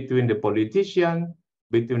between the politicians,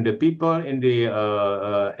 between the people in the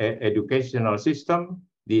educational system,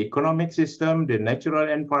 the economic system, the natural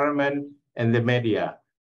environment, and the media.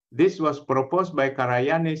 This was proposed by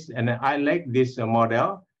Karayanis, and I like this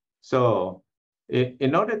model. So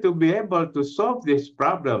in order to be able to solve this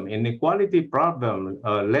problem, inequality problem,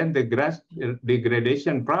 land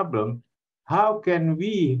degradation problem, how can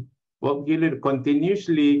we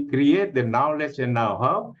continuously create the knowledge and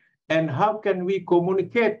know-how, and how can we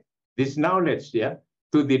communicate this knowledge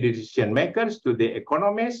to the decision makers, to the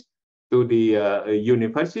economists, to the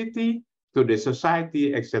university, to the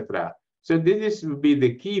society, etc. So this will be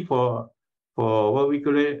the key for what we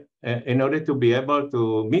call it, in order to be able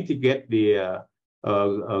to mitigate the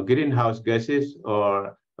greenhouse gases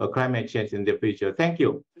or climate change in the future. Thank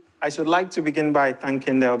you. I should like to begin by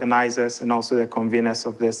thanking the organizers and also the conveners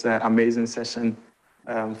of this amazing session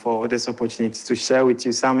for this opportunity to share with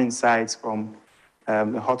you some insights from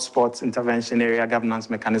the hotspots intervention area governance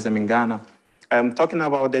mechanism in Ghana. Talking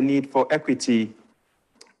about the need for equity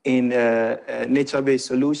in nature-based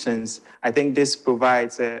solutions, I think this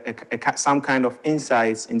provides some kind of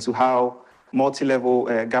insights into how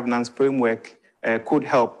multi-level governance framework could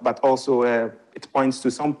help, but also it points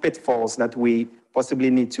to some pitfalls that we possibly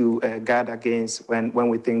need to guard against when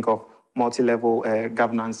we think of multi-level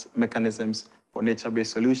governance mechanisms for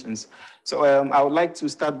nature-based solutions. So I would like to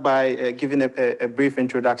start by giving a brief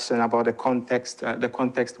introduction about the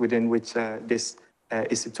context within which this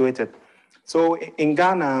is situated. So in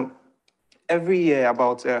Ghana, every year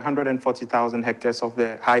about 140,000 hectares of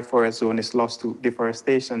the high forest zone is lost to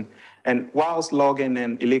deforestation. And whilst logging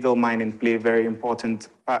and illegal mining play a very important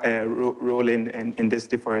role in this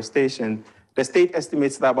deforestation, the state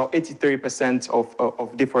estimates that about 83%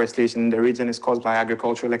 of deforestation in the region is caused by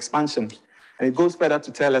agricultural expansion. And it goes further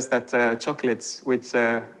to tell us that chocolates, which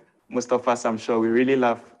most of us, I'm sure, we really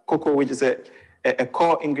love, cocoa, which is a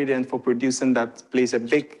core ingredient for producing that plays a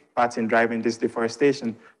big part in driving this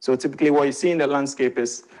deforestation. So typically what you see in the landscape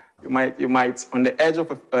is you might on the edge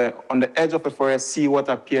of a forest see what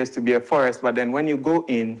appears to be a forest, but then when you go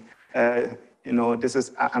in, this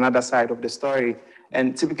is another side of the story.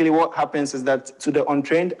 And typically what happens is that to the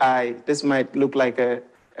untrained eye, this might look like a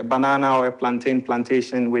banana or a plantain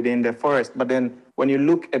plantation within the forest. But then when you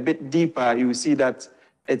look a bit deeper, you see that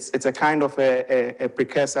it's a kind of a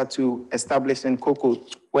precursor to establishing cocoa,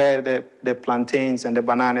 where the plantains and the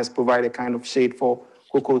bananas provide a kind of shade for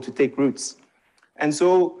cocoa to take roots. And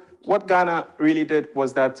so what Ghana really did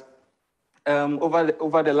was that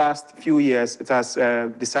over the last few years, it has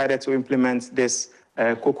decided to implement this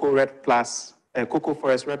Cocoa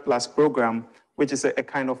Forest Red Plus program, which is a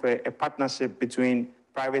kind of a partnership between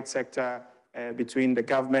private sector, between the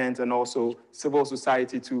government and also civil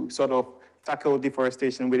society to sort of tackle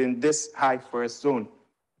deforestation within this high forest zone.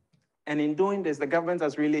 And in doing this, the government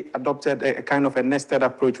has really adopted a kind of a nested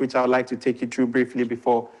approach, which I would like to take you through briefly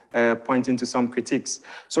before pointing to some critiques.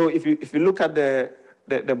 So if you look at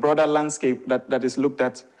the broader landscape that is looked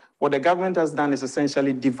at, what the government has done is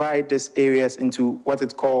essentially divide these areas into what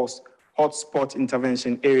it calls hotspot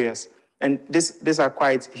intervention areas. And these are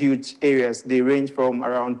quite huge areas. They range from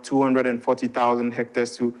around 240,000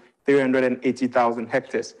 hectares to 380,000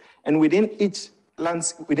 hectares. And within each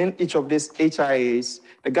of these HIAs,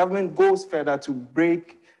 the government goes further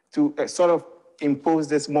to sort of impose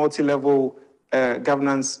this multi-level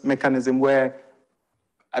governance mechanism where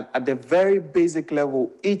at the very basic level,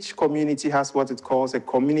 each community has what it calls a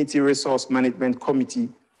community resource management committee.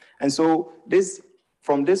 And so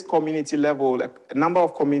from this community level, a number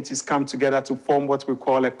of communities come together to form what we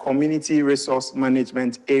call a community resource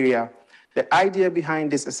management area. The idea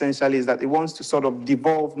behind this essentially is that it wants to sort of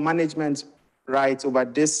devolve management rights over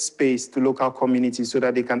this space to local communities so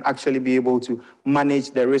that they can actually be able to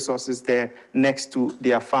manage the resources there next to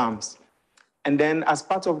their farms. And then as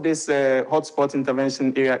part of this hotspot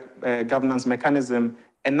intervention area governance mechanism,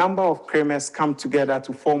 a number of CREMES come together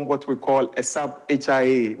to form what we call a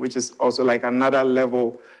sub-HIA, which is also like another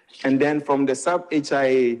level. And then from the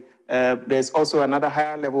sub-HIA, there's also another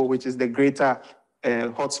higher level, which is the greater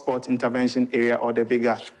hotspot intervention area, or the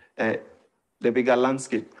bigger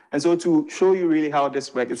landscape. And so to show you really how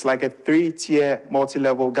this works, it's like a 3-tier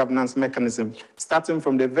multi-level governance mechanism, starting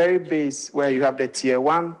from the very base where you have the tier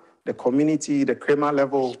 1, the community, the CREMA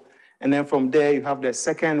level, and then from there you have the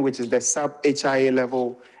second, which is the sub-HIA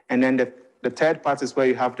level, and then the third part is where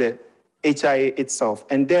you have the HIA itself.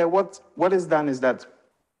 And there what is done is that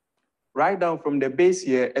right down from the base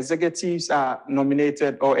here, executives are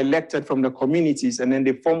nominated or elected from the communities, and then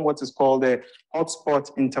they form what is called the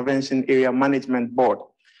Hotspot Intervention Area Management Board.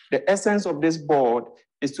 The essence of this board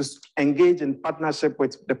is to engage in partnership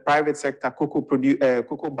with the private sector,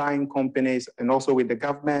 cocoa buying companies, and also with the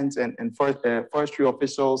government and forestry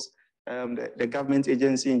officials, the government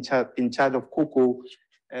agency in charge of cocoa,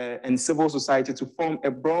 and civil society to form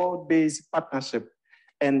a broad-based partnership.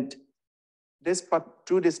 And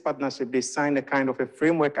through this partnership, they sign a kind of a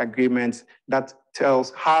framework agreement that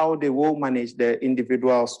tells how they will manage the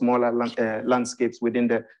individual smaller landscapes within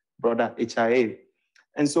the broader HIA.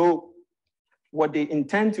 And so what they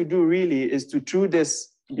intend to do really is to, through this,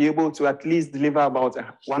 be able to at least deliver about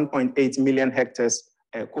 1.8 million hectares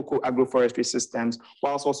cocoa agroforestry systems,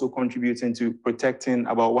 whilst also contributing to protecting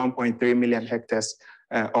about 1.3 million hectares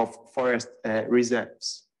of forest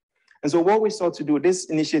reserves. And so what we sought to do, this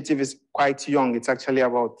initiative is quite young. It's actually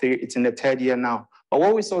it's in the 3rd year now. But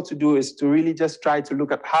what we sought to do is to really just try to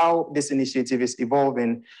look at how this initiative is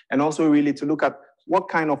evolving, and also really to look at what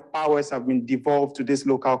kind of powers have been devolved to these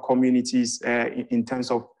local communities in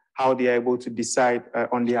terms of how they are able to decide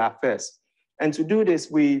on their affairs. And to do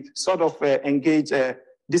this, we sort of engage a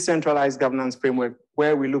decentralized governance framework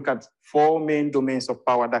where we look at 4 main domains of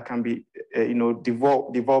power that can be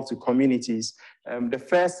devolved to communities. The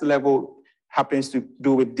first level happens to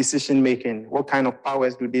do with decision-making. What kind of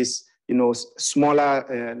powers do these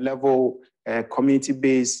smaller level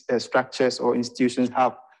community-based structures or institutions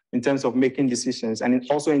have in terms of making decisions, and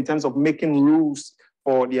also in terms of making rules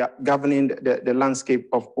for governing the landscape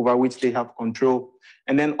over which they have control.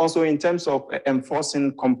 And then also in terms of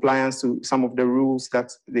enforcing compliance to some of the rules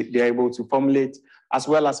that they are able to formulate, as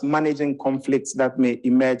well as managing conflicts that may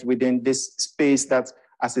emerge within this space that,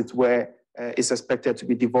 as it were, is expected to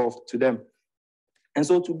be devolved to them. And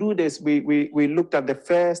so to do this, we looked at the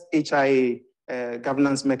first HIA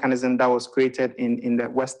governance mechanism that was created in the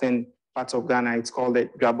western parts of Ghana. It's called the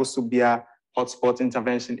Grabosubia Hotspot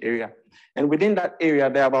Intervention Area. And within that area,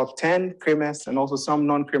 there are about 10 CREMES and also some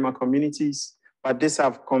non-CREMA communities, but these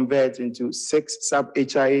have converged into 6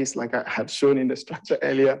 sub-HIAs, like I had shown in the structure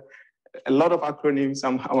earlier. A lot of acronyms,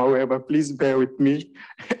 I'm aware, but please bear with me.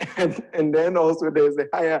 and then also there's the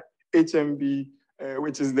higher HMB,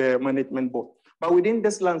 which is the management board. But within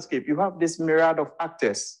this landscape, you have this myriad of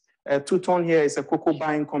actors. Two-Tone here is a cocoa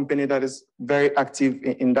buying company that is very active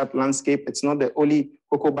in that landscape. It's not the only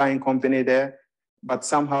cocoa buying company there, but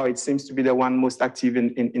somehow it seems to be the one most active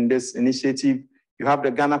in this initiative. You have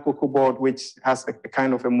the Ghana Cocoa Board, which has a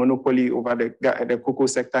kind of a monopoly over the cocoa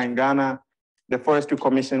sector in Ghana. The Forestry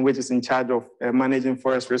Commission, which is in charge of managing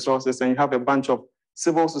forest resources. And you have a bunch of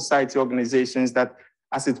civil society organizations that,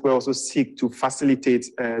 as it were, also seek to facilitate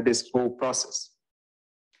this whole process.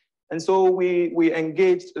 And so we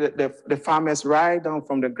engaged the farmers right down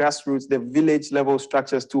from the grassroots, the village level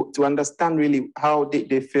structures to understand really how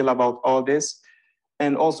they feel about all this.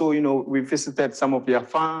 And also, we visited some of their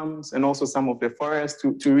farms and also some of the forests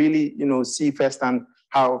to really, see firsthand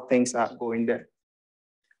how things are going there.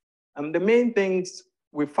 The main things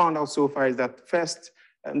we found out so far is that first,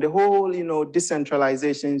 the whole,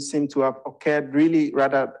 decentralization seemed to have occurred really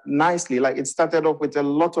rather nicely. Like it started off with a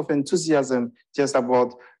lot of enthusiasm just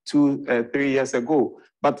about 2-3 years ago.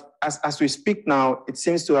 But as we speak now, it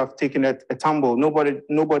seems to have taken a tumble.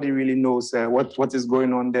 Nobody really knows what is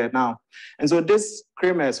going on there now. And so this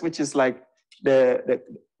CREMES, which is like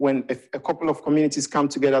when a couple of communities come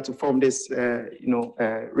together to form this,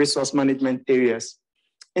 resource management areas,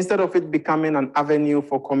 instead of it becoming an avenue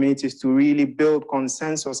for communities to really build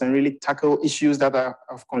consensus and really tackle issues that are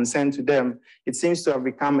of concern to them, it seems to have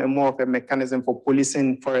become more of a mechanism for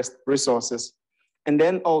policing forest resources. And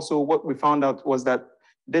then also what we found out was that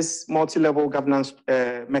this multi-level governance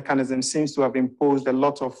mechanism seems to have imposed a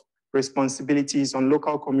lot of responsibilities on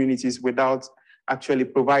local communities without actually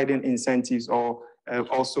providing incentives or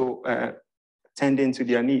also tending to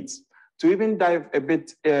their needs. To even dive a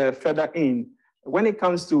bit further in, when it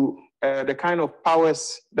comes to the kind of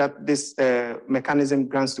powers that this mechanism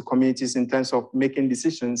grants to communities in terms of making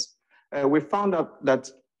decisions, we found out that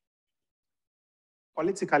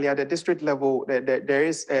politically at the district level, there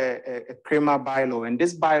is a CREMA bylaw, and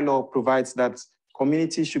this bylaw provides that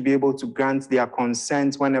communities should be able to grant their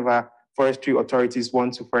consent whenever forestry authorities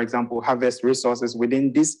want to, for example, harvest resources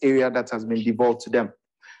within this area that has been devolved to them.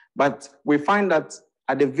 But we find that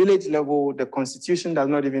at the village level, the constitution does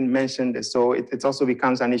not even mention this. So it also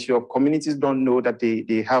becomes an issue of communities don't know that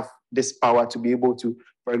they have this power to be able to,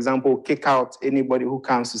 for example, kick out anybody who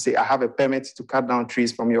comes to say, I have a permit to cut down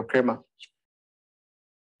trees from your CREMA.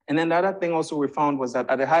 And then the other thing also we found was that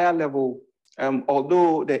at a higher level,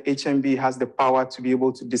 although the HMB has the power to be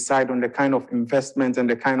able to decide on the kind of investment and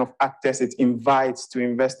the kind of actors it invites to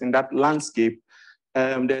invest in that landscape,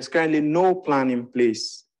 there's currently no plan in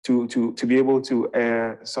place to be able to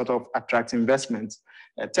sort of attract investments.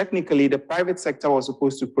 Technically, the private sector was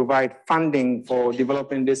supposed to provide funding for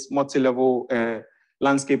developing this multi-level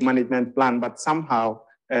landscape management plan, but somehow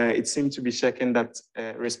it seemed to be shirking that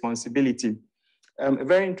responsibility. A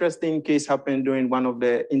very interesting case happened during one of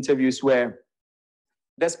the interviews where,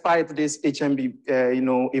 despite this HMB,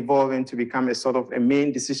 evolving to become a sort of a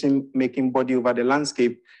main decision-making body over the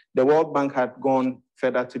landscape, the World Bank had gone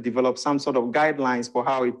further to develop some sort of guidelines for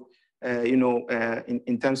how it,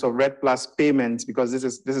 in terms of REDD+ payments, because this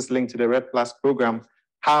is linked to the REDD+ program,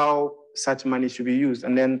 how such money should be used.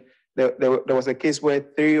 And then there was a case where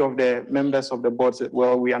 3 of the members of the board said,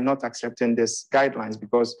 well, we are not accepting these guidelines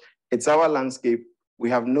because it's our landscape. We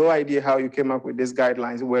have no idea how you came up with these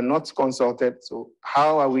guidelines. We're not consulted. So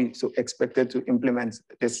how are we so expected to implement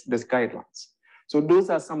these guidelines? So those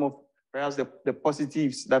are some of perhaps the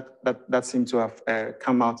positives that seem to have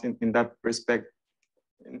come out in that respect,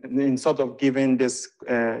 in sort of giving this,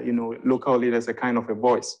 local leaders a kind of a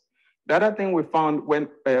voice. The other thing we found when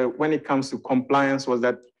it comes to compliance was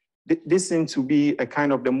that this seemed to be a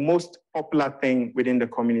kind of the most popular thing within the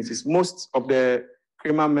communities. Most of the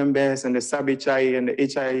CREMA members and the sub-HIE and the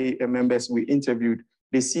HIE members we interviewed,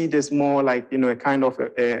 they see this more like, a kind of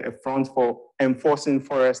a front for enforcing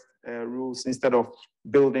forest rules instead of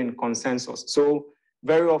building consensus. So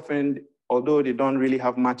very often, although they don't really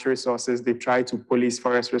have much resources, they try to police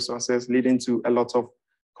forest resources, leading to a lot of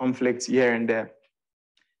conflicts here and there.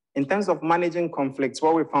 In terms of managing conflicts,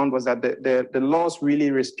 what we found was that the laws really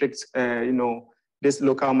restrict, these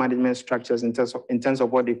local management structures in terms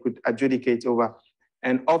of what they could adjudicate over.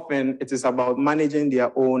 And often it is about managing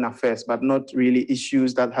their own affairs, but not really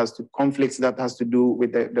issues that has to conflicts that has to do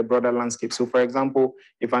with the broader landscape. So for example,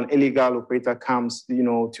 if an illegal operator comes,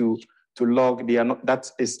 to log,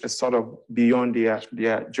 that is a sort of beyond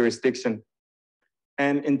their jurisdiction.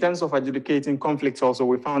 And in terms of adjudicating conflicts also,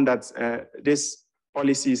 we found that these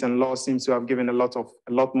policies and laws seem to have given a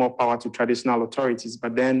lot more power to traditional authorities,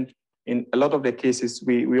 but then in a lot of the cases,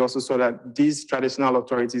 we also saw that these traditional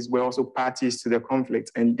authorities were also parties to the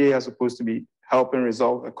conflict, and they are supposed to be helping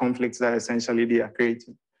resolve the conflicts that essentially they are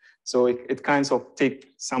creating. So it kind of takes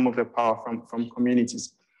some of the power from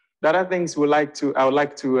communities. The other things I would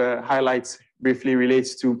like to highlight briefly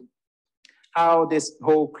relates to how this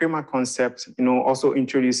whole CREMA concept, also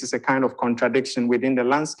introduces a kind of contradiction within the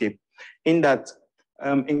landscape, in that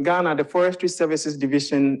in Ghana, the Forestry Services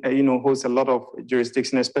Division, holds a lot of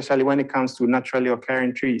jurisdiction, especially when it comes to naturally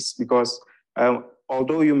occurring trees, because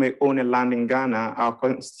although you may own a land in Ghana, our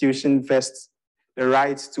constitution vests the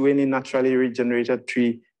rights to any naturally regenerated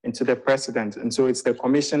tree into the president. And so it's the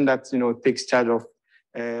commission that, takes charge of,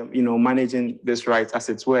 managing this right, as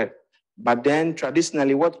it were. But then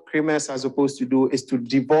traditionally, what CREMES are supposed to do is to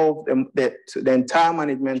devolve the entire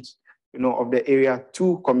management, of the area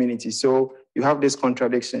to communities. So you have this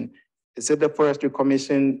contradiction. Is it the Forestry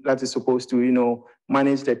Commission that is supposed to,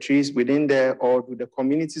 manage the trees within there, or do the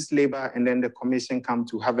communities labor and then the commission come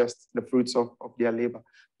to harvest the fruits of their labor?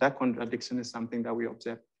 That contradiction is something that we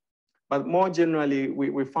observe. But more generally,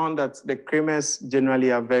 we found that the creamers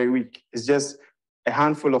generally are very weak. It's just a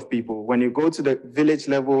handful of people. When you go to the village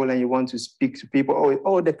level and you want to speak to people,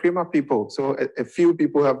 oh, the creamer people. So a few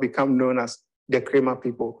people have become known as the creamer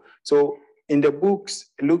people. So in the books,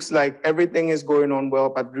 it looks like everything is going on well,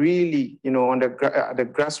 but really, on at the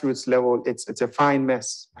grassroots level, it's a fine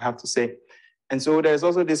mess, I have to say. And so there's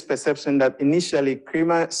also this perception that initially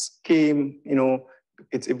creamers came,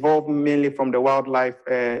 it's evolved mainly from the wildlife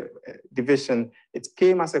division. It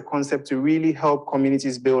came as a concept to really help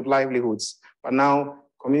communities build livelihoods. But now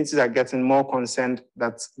communities are getting more concerned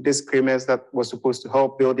that these creamers that were supposed to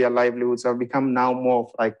help build their livelihoods have become now more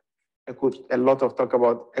of like a lot of talk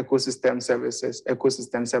about ecosystem services,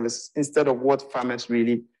 instead of what farmers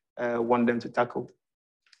really want them to tackle.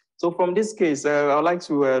 So from this case, I'd like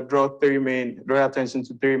to draw attention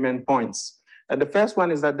to three main points. The first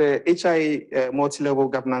one is that the HIA multi-level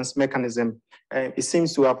governance mechanism, it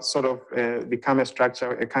seems to have sort of become a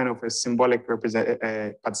structure, a kind of a symbolic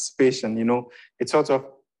participation. It sort of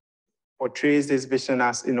portrays this vision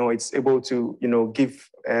as, it's able to, give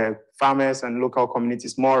farmers and local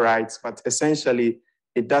communities more rights, but essentially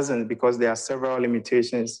it doesn't, because there are several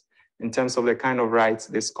limitations in terms of the kind of rights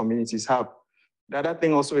these communities have. The other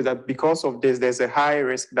thing also is that because of this, there's a high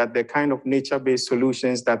risk that the kind of nature-based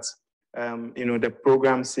solutions that the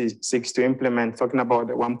program seeks to implement, talking about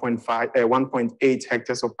the 1.8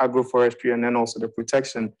 hectares of agroforestry and then also the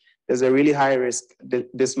protection, there's a really high risk that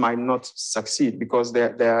this might not succeed because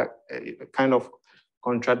there are kind of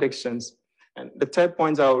contradictions. And the third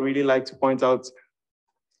point I would really like to point out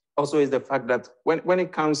also is the fact that when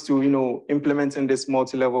it comes to implementing this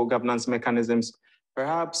multi-level governance mechanisms,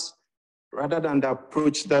 perhaps rather than the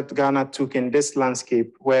approach that Ghana took in this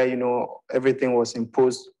landscape where everything was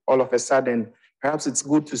imposed all of a sudden, perhaps it's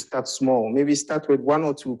good to start small. Maybe start with one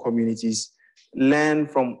or two communities, learn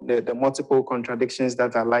from the multiple contradictions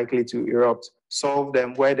that are likely to erupt, solve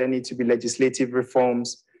them where there need to be legislative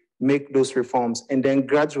reforms, make those reforms, and then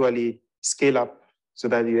gradually scale up so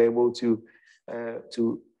that you're able to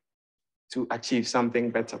achieve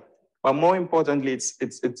something better. But more importantly,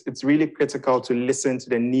 it's really critical to listen to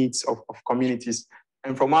the needs of communities.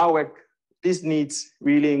 And from our work, these needs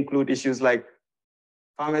really include issues like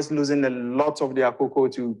farmers losing a lot of their cocoa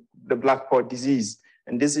to the black pod disease.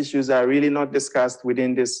 And these issues are really not discussed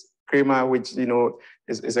within this creamer, which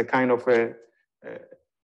is a kind of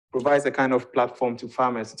provides a kind of platform to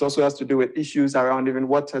farmers. It also has to do with issues around even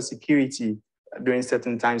water security during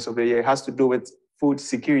certain times of the year. It has to do with food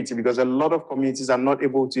security, because a lot of communities are not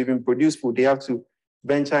able to even produce food. They have to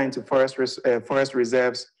venture into forest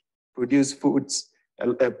reserves, produce food,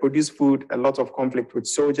 a lot of conflict with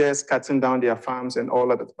soldiers, cutting down their farms and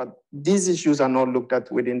all of that. But these issues are not looked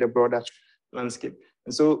at within the broader landscape.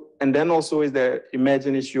 And then also is the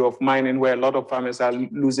emerging issue of mining, where a lot of farmers are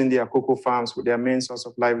losing their cocoa farms with their main source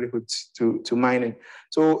of livelihood to mining.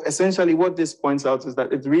 So essentially what this points out is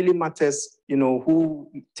that it really matters,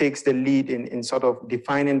 who takes the lead in sort of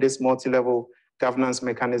defining this multi-level governance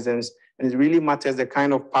mechanisms. And it really matters the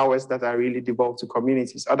kind of powers that are really devolved to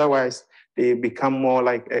communities. Otherwise, they become more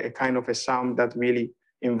like a kind of a sham that really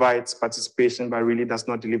invites participation, but really does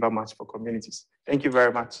not deliver much for communities. Thank you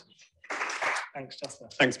very much. Thanks, Jasper.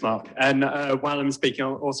 Thanks, Mark. And while I'm speaking,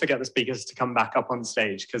 I'll also get the speakers to come back up on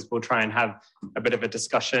stage, because we'll try and have a bit of a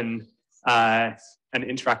discussion, an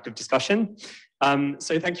interactive discussion.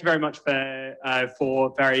 So thank you very much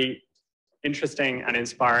for very interesting and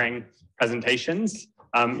inspiring presentations.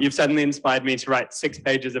 You've certainly inspired me to write 6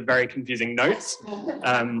 pages of very confusing notes,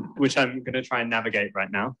 which I'm going to try and navigate right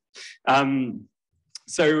now.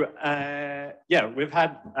 Yeah, we've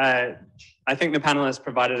had, I think the panelists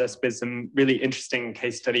provided us with some really interesting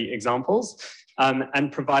case study examples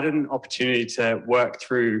and provided an opportunity to work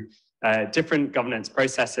through different governance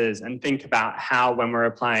processes and think about how, when we're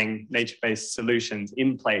applying nature-based solutions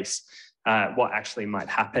in place, what actually might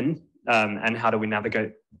happen and how do we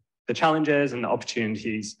navigate the challenges and the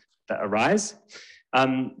opportunities that arise.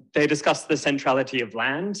 They discussed the centrality of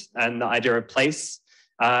land and the idea of place,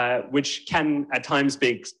 which can at times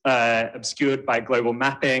be obscured by global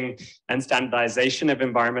mapping and standardization of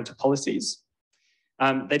environmental policies.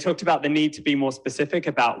 They talked about the need to be more specific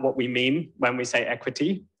about what we mean when we say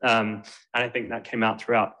equity, and I think that came out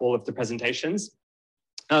throughout all of the presentations.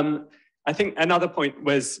 I think another point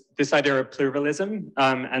was this idea of pluralism,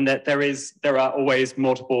 and that there are always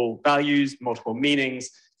multiple values, multiple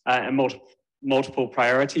meanings, and multiple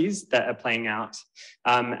priorities that are playing out,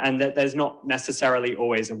 and that there's not necessarily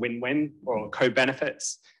always a win-win or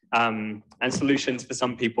co-benefits, and solutions for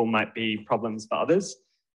some people might be problems for others.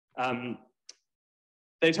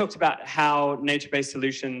 They talked about how nature-based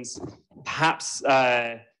solutions perhaps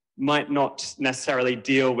might not necessarily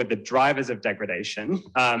deal with the drivers of degradation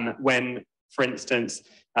when, for instance,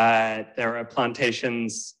 there are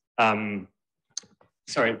plantations, palm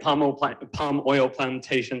oil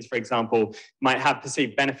plantations, for example, might have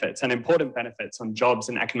perceived benefits and important benefits on jobs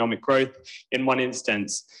and economic growth in one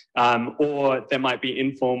instance, or there might be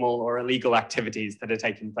informal or illegal activities that are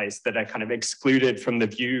taking place that are kind of excluded from the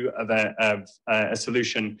view of a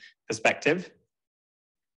solution perspective.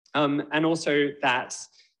 And also that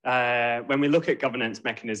when we look at governance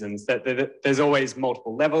mechanisms, that there's always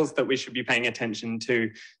multiple levels that we should be paying attention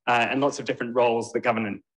to, and lots of different roles that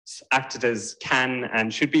governance actors can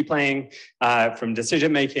and should be playing, from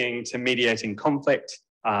decision-making to mediating conflict,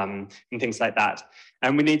 and things like that.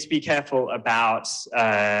 And we need to be careful about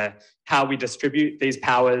how we distribute these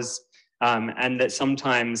powers, and that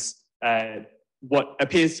sometimes what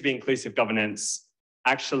appears to be inclusive governance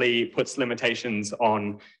actually puts limitations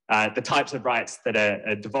on the types of rights that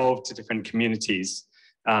are devolved to different communities.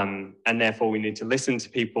 And therefore we need to listen to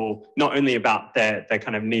people, not only about their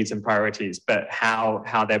kind of needs and priorities, but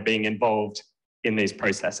how they're being involved in these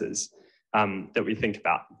processes that we think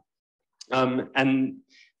about. And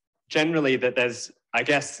generally that there's, I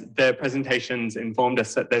guess the presentations informed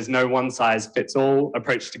us that there's no one-size-fits-all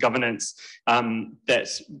approach to governance, that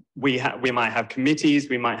we might have committees,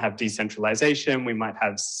 we might have decentralization, we might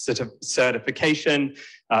have sort of certification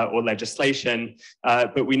or legislation,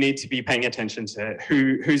 but we need to be paying attention to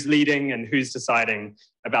who's leading and who's deciding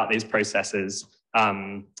about these processes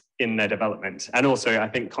in their development. And also, I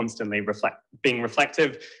think, constantly being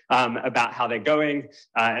reflective about how they're going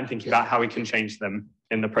and thinking about how we can change them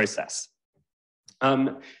in the process.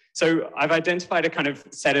 So I've identified a kind of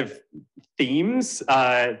set of themes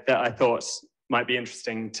that I thought might be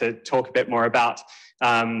interesting to talk a bit more about.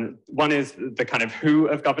 One is the kind of who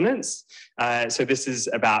of governance. So this is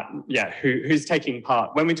about, who's taking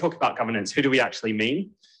part. When we talk about governance, who do we actually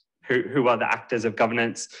mean? Who are the actors of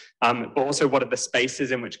governance? But also, what are the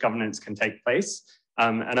spaces in which governance can take place?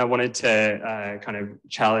 And I wanted to kind of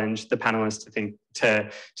challenge the panelists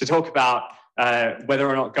to talk about whether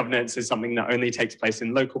or not governance is something that only takes place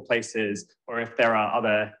in local places, or if there are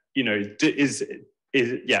other,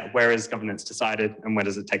 where is governance decided and where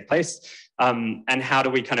does it take place? And how do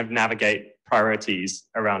we kind of navigate priorities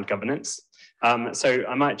around governance? So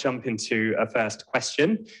I might jump into a first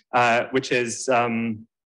question, which is, so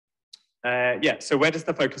where does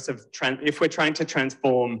the focus of, if we're trying to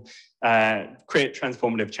transform, create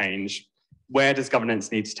transformative change, where does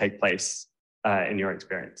governance need to take place in your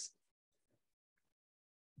experience?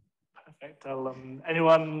 Perfect. Any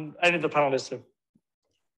of the panelists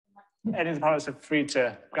are free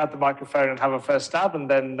to grab the microphone and have a first stab, and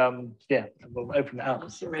then we'll open it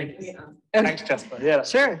out. Thanks, Jasper. Yeah.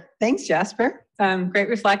 Sure. Thanks, Jasper. Great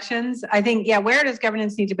reflections. I think, where does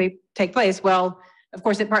governance need to take place? Well, of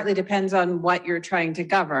course, it partly depends on what you're trying to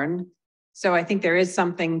govern. So I think there is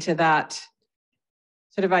something to that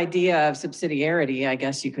sort of idea of subsidiarity, I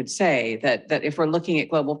guess you could say, that if we're looking at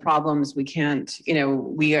global problems, we can't,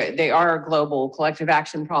 they are global collective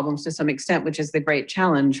action problems to some extent, which is the great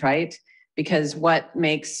challenge, right? Because what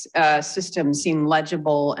makes a system seem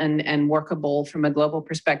legible and workable from a global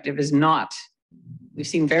perspective is not, we've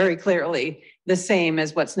seen very clearly, the same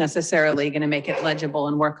as what's necessarily going to make it legible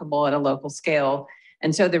and workable at a local scale.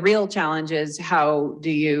 And so the real challenge is, how do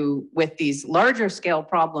you, with these larger scale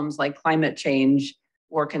problems like climate change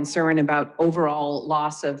or concern about overall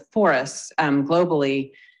loss of forests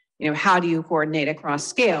globally, how do you coordinate across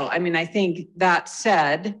scale? I mean, I think that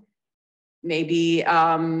said, maybe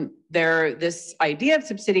this idea of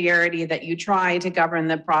subsidiarity, that you try to govern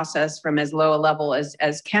the process from as low a level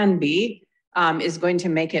as can be, is going to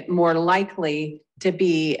make it more likely to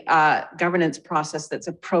be a governance process that's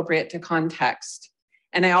appropriate to context.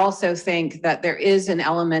 And I also think that there is an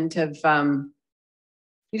element of,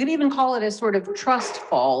 you could even call it a sort of trust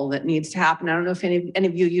fall that needs to happen. I don't know if any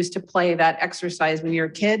of you used to play that exercise when you're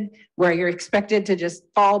a kid, where you're expected to just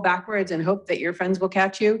fall backwards and hope that your friends will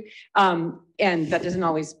catch you. And that doesn't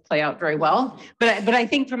always play out very well. But I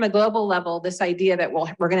think from a global level, this idea that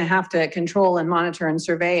we're going to have to control and monitor and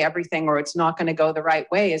survey everything, or it's not going to go the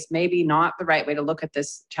right way, is maybe not the right way to look at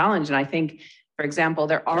this challenge. And I think For example,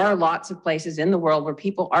 there are lots of places in the world where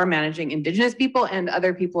people are managing, Indigenous people and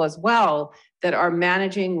other people as well, that are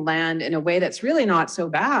managing land in a way that's really not so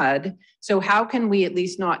bad. So how can we at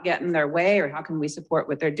least not get in their way, or how can we support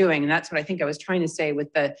what they're doing? And that's what I think I was trying to say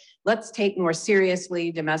with the, let's take more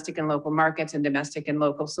seriously domestic and local markets and domestic and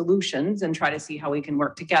local solutions and try to see how we can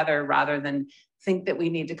work together rather than think that we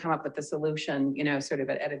need to come up with the solution, you know, sort of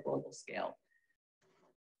at a global scale.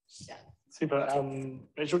 Yeah. Super.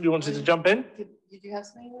 Rachel, you wanted to jump in? Did you have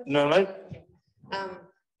something? No.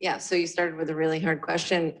 Yeah, so you started with a really hard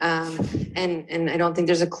question, and I don't think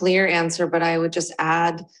there's a clear answer, but I would just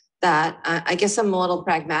add that I guess I'm a little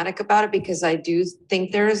pragmatic about it, because I do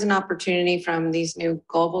think there is an opportunity from these new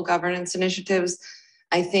global governance initiatives.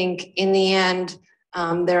 I think in the end,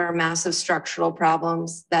 there are massive structural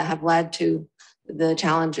problems that have led to the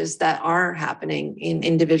challenges that are happening in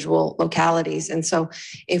individual localities. And so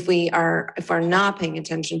if we're not paying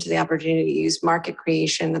attention to the opportunity to use market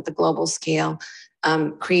creation at the global scale,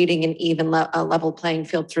 creating an even level playing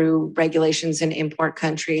field through regulations in import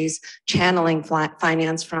countries, channeling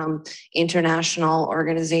finance from international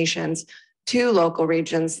organizations to local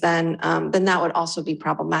regions, then that would also be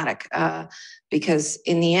problematic, because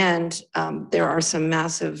in the end, there are some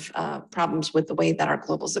massive problems with the way that our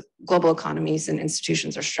global economies and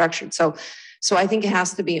institutions are structured. So I think it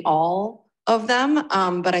has to be all of them,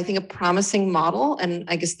 but I think a promising model, and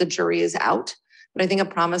I guess the jury is out, but I think a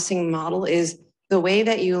promising model is the way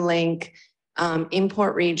that you link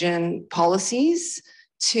import region policies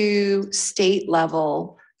to state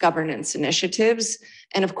level governance initiatives.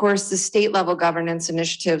 And of course, the state level governance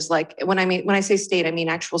initiatives, like when I say state, I mean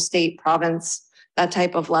actual state, province, that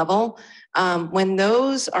type of level. When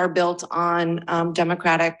those are built on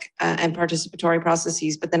democratic and participatory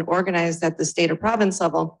processes, but then organized at the state or province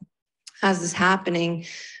level, as is happening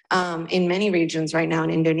in many regions right now, in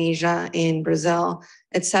Indonesia, in Brazil,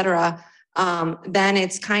 et cetera, then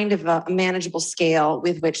it's kind of a manageable scale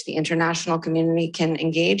with which the international community can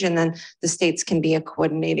engage, and then the states can be a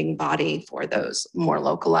coordinating body for those more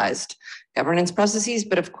localized governance processes.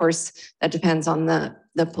 But of course, that depends on the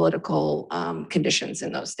political conditions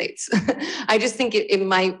in those states. I just think it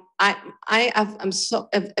might.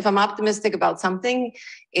 If I'm optimistic about something,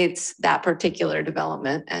 it's that particular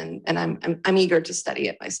development, and I'm eager to study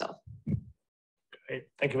it myself. Great,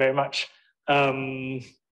 thank you very much.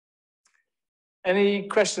 Any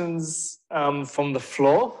questions from the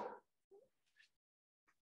floor?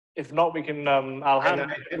 If not, we can. I'll hand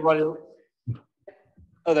everybody.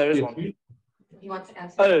 Oh, there is one. You want to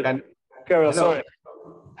answer? Oh, Garrett, sorry.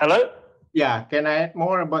 Hello? Yeah, can I add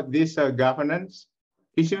more about these governance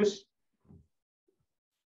issues?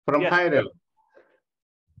 From Chairil.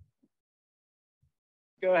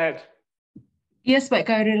 Go ahead. Yes, Pak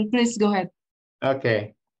Chairil, please go ahead.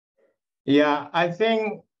 Okay. Yeah, I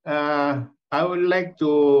think I would like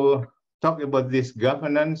to talk about this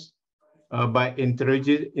governance by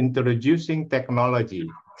introducing technology.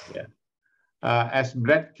 Yeah. As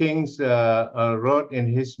Brad Kings wrote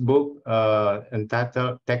in his book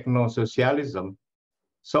entitled Techno-Socialism,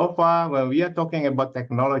 so far when we are talking about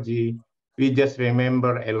technology, we just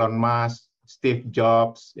remember Elon Musk, Steve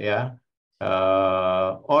Jobs,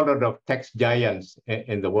 all of the tech giants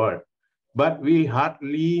in the world. But we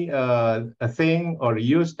hardly think or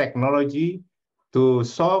use technology to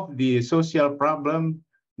solve the social problem,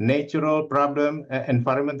 natural problem,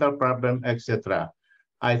 environmental problem, etc.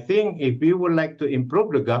 I think if we would like to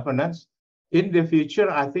improve the governance in the future,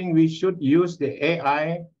 I think we should use the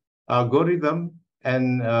AI algorithm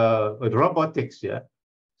and robotics. Yeah.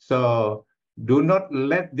 So do not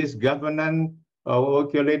let this governance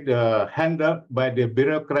handled by the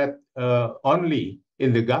bureaucrat only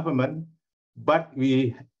in the government, but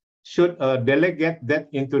we should delegate that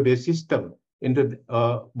into the system, into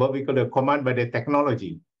what we call the command by the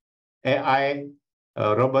technology, AI,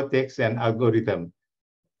 robotics, and algorithm.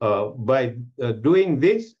 By doing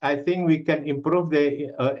this, I think we can improve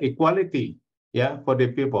the equality, for the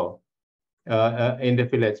people in the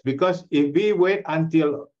village. Because if we wait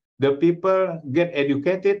until the people get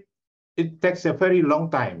educated, it takes a very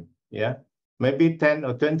long time. Maybe 10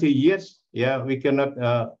 or 20 years. We cannot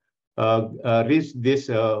reach this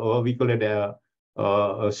what we call it a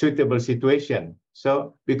suitable situation.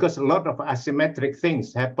 So because a lot of asymmetric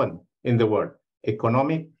things happen in the world, in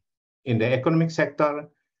the economic sector,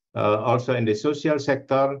 also in the social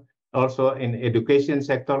sector, also in education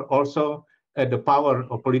sector, also at the power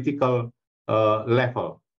or political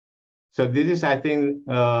level. So this is, I think,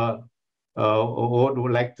 what we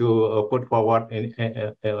would like to put forward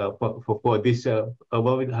for this,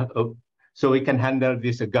 so we can handle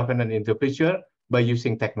this governance in the future by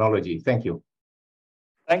using technology. Thank you.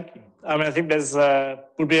 Thank you. I mean, I think there's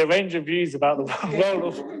would be a range of views about the role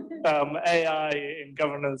of AI in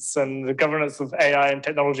governance and the governance of AI and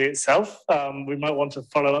technology itself. We might want to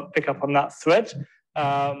follow up, pick up on that thread. We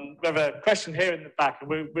have a question here in the back.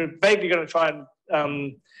 We're vaguely going to try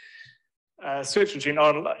and switch between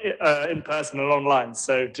in person and online.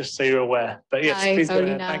 So just so you're aware. But yes, Hi, please go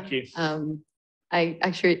ahead. Paulina. Thank you.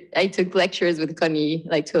 I took lectures with Connie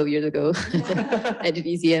like 12 years ago at the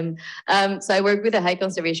museum. So I work with a high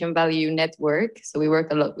conservation value network. So we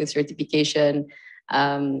work a lot with certification,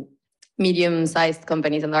 medium-sized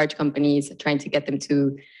companies and large companies, trying to get them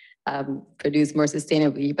to produce more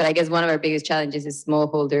sustainably. But I guess one of our biggest challenges is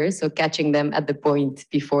smallholders. So catching them at the point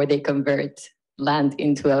before they convert land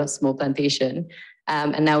into a small plantation.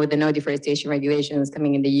 And now with the no deforestation regulations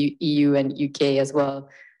coming in the EU and UK as well,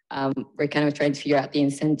 we're kind of trying to figure out the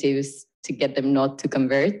incentives to get them not to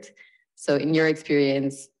convert. So in your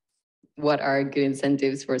experience, what are good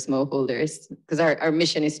incentives for smallholders? Because our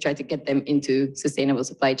mission is to try to get them into sustainable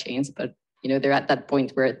supply chains, but they're at that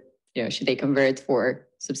point where should they convert for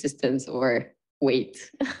subsistence or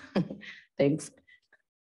wait? Thanks.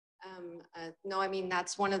 No, I mean,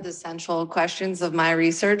 that's one of the central questions of my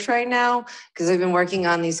research right now, because I've been working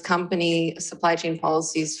on these company supply chain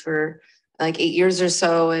policies for like 8 years or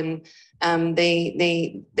so, and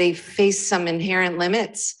they face some inherent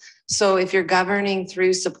limits. So if you're governing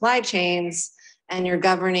through supply chains and you're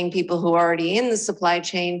governing people who are already in the supply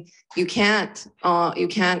chain, you can't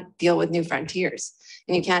deal with new frontiers,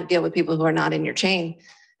 and you can't deal with people who are not in your chain.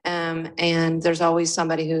 And there's always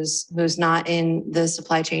somebody who's not in the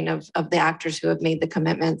supply chain of the actors who have made the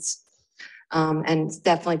commitments. And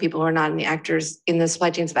definitely people who are not in the supply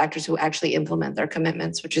chains of actors who actually implement their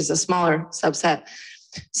commitments, which is a smaller subset.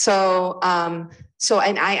 So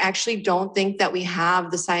and I actually don't think that we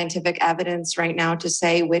have the scientific evidence right now to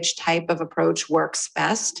say which type of approach works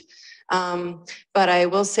best. But I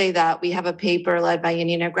will say that we have a paper led by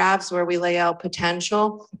Yanina Grabs where we lay out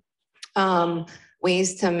potential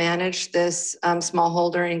ways to manage this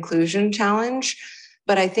smallholder inclusion challenge.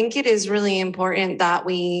 But I think it is really important that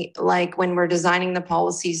we, like when we're designing the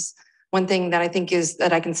policies, one thing that I think is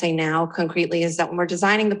that I can say now concretely is that when we're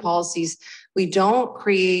designing the policies, we don't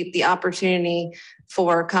create the opportunity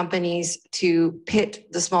for companies to pit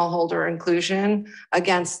the smallholder inclusion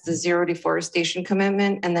against the zero deforestation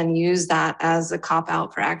commitment and then use that as a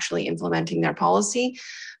cop-out for actually implementing their policy.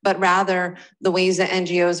 But rather, the ways that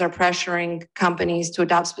NGOs are pressuring companies to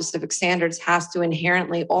adopt specific standards has to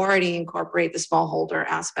inherently already incorporate the smallholder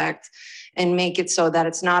aspect and make it so that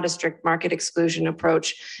it's not a strict market exclusion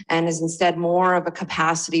approach and is instead more of a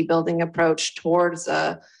capacity building approach towards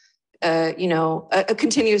a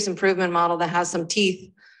continuous improvement model that has some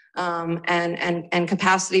teeth and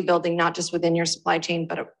capacity building, not just within your supply chain,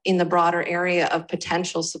 but in the broader area of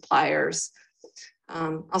potential suppliers.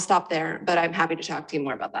 I'll stop there, but I'm happy to talk to you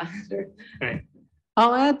more about that. Right.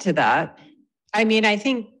 I'll add to that. I mean, I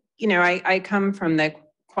think, I come from the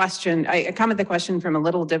question, I come at the question from a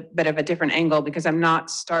little bit of a different angle because I'm not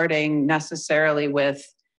starting necessarily with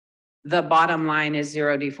the bottom line is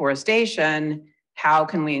zero deforestation. How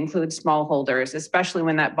can we include smallholders, especially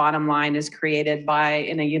when that bottom line is created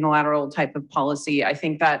in a unilateral type of policy? I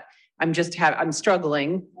think that I'm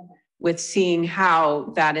struggling with seeing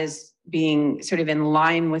how that is being sort of in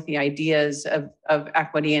line with the ideas of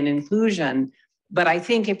equity and inclusion. But I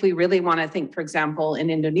think if we really want to think, for example, in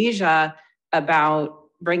Indonesia about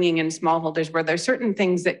bringing in smallholders, where there's certain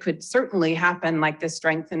things that could certainly happen, like the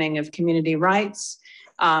strengthening of community rights.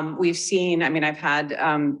 We've seen, I've had,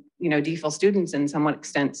 DPhil students in some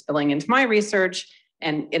extent spilling into my research,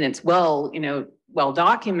 and it's well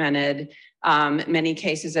documented. Many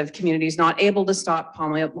cases of communities not able to stop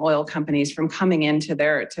palm oil companies from coming into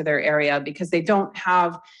their area because they don't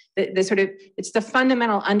have it's the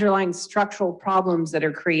fundamental underlying structural problems that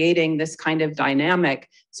are creating this kind of dynamic.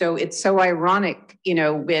 So it's so ironic,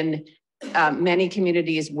 when many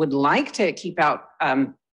communities would like to keep out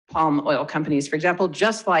palm oil companies, for example,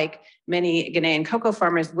 just like many Ghanaian cocoa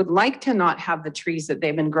farmers would like to not have the trees that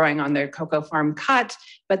they've been growing on their cocoa farm cut,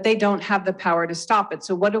 but they don't have the power to stop it.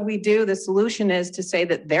 So what do? The solution is to say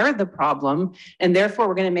that they're the problem, and therefore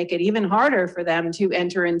we're going to make it even harder for them to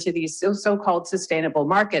enter into these so-called sustainable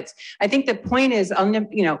markets. I think the point is,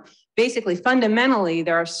 basically fundamentally,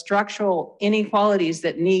 there are structural inequalities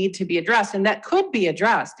that need to be addressed, and that could be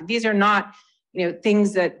addressed. These are not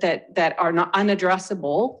things that are not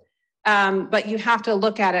unaddressable. But you have to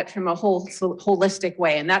look at it from a holistic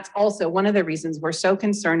way. And that's also one of the reasons we're so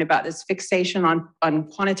concerned about this fixation on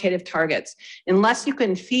quantitative targets. Unless you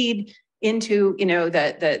can feed into, you know,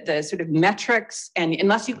 the sort of metrics, and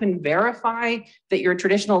unless you can verify that your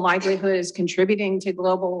traditional livelihood is contributing to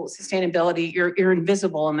global sustainability, you're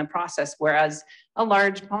invisible in the process. Whereas a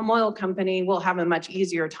large palm oil company will have a much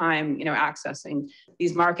easier time, you know, accessing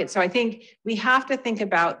these markets. So I think we have to think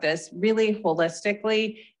about this really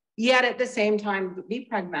holistically, yet at the same time be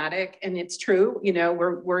pragmatic. And it's true, you know,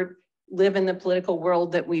 we're live in the political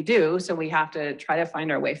world that we do, so we have to try to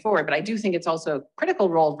find our way forward. But I do think it's also a critical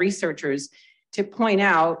role of researchers to point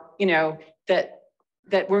out, you know, that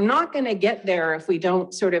we're not going to get there if we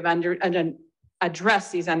don't sort of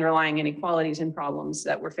address these underlying inequalities and problems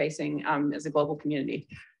that we're facing as a global community.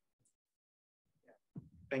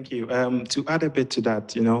 Thank you. To add a bit to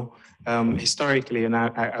that, you know, historically, and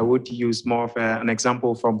I would use more of an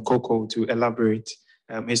example from cocoa to elaborate.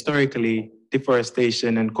 Historically,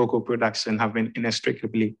 deforestation and cocoa production have been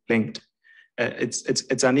inextricably linked.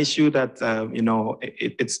 It's an issue that you know,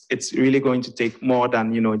 it's really going to take more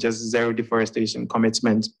than, you know, just zero deforestation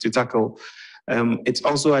commitment to tackle. It's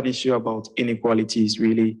also an issue about inequalities,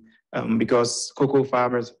 really, because cocoa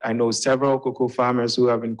farmers, I know several cocoa farmers who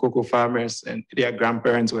have been cocoa farmers, and their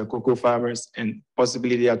grandparents were cocoa farmers, and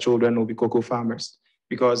possibly their children will be cocoa farmers,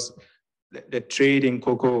 because the trade in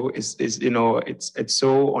cocoa is you know, it's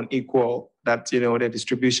so unequal that, you know, the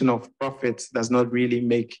distribution of profits does not really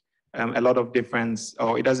make a lot of difference,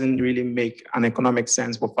 or it doesn't really make an economic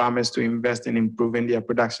sense for farmers to invest in improving their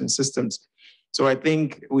production systems. So I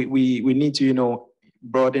think we need to, you know,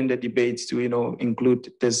 broaden the debates to, you know,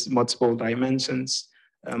 include this multiple dimensions.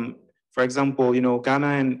 For example, you know, Ghana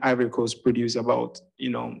and Ivory Coast produce about, you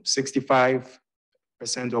know, 65%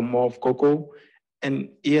 or more of cocoa. And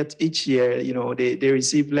yet each year, you know, they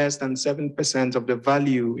receive less than 7% of the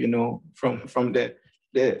value, you know, from the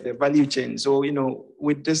value chain. So, you know,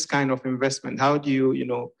 with this kind of investment, how do you, you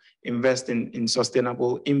know, invest in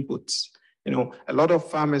sustainable inputs? You know, a lot of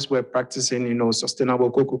farmers were practicing, you know,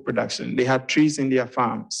 sustainable cocoa production. They had trees in their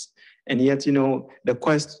farms. And yet, you know, the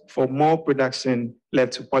quest for more production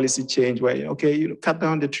led to policy change where, okay, you cut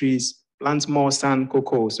down the trees, plant more sand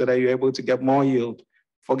cocoa so that you're able to get more yield.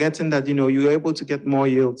 Forgetting that, you know, you're able to get more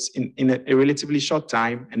yields in a relatively short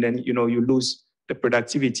time, and then, you know, you lose the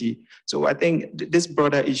productivity. So I think these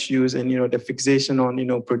broader issues and, you know, the fixation on, you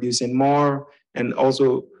know, producing more, and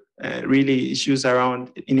also really issues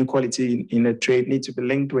around inequality in the trade need to be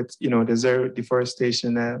linked with, you know, the zero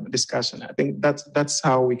deforestation discussion. I think that's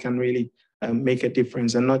how we can really make a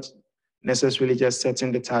difference, and not necessarily just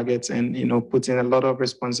setting the targets and, you know, putting a lot of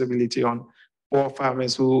responsibility on poor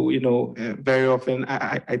farmers who, you know, very often,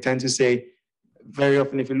 I tend to say, very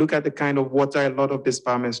often, if you look at the kind of water a lot of these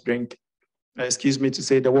farmers drink, excuse me to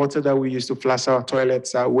say, the water that we use to flush our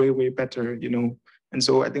toilets are way, way better, you know. And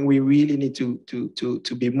so I think we really need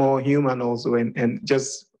to be more human also, and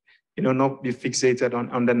just, you know, not be fixated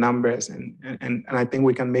on the numbers. And I think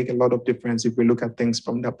we can make a lot of difference if we look at things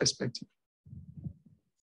from that perspective.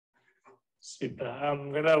 Super.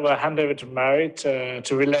 I'm going to hand over to Mary to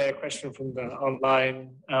relay a question from the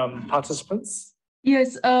online participants.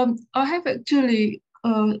 Yes, I have actually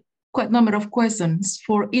quite a number of questions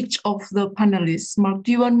for each of the panelists. Mark,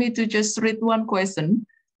 do you want me to just read one question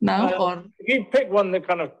now, or if you pick one that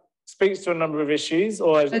kind of speaks to a number of issues,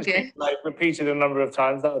 or is okay, like repeated a number of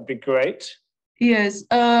times, that would be great. Yes.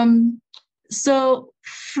 So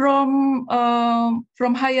from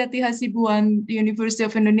Hayati Hasibuan, University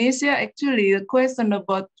of Indonesia, actually the question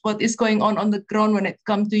about what is going on the ground when it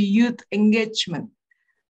comes to youth engagement.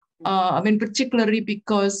 I mean, particularly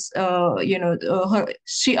because you know,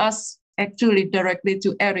 she asked actually directly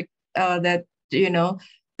to Eric that, you know,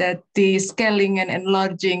 that the scaling and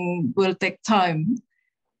enlarging will take time,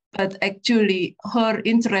 but actually her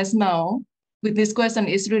interest now with this question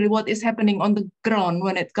is really what is happening on the ground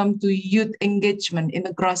when it comes to youth engagement in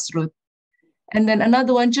the grassroots. And then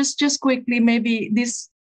another one, just quickly, maybe this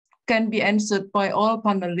can be answered by all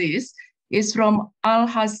panelists, is from Al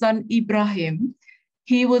Hassan Ibrahim.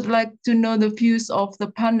 He would like to know the views of the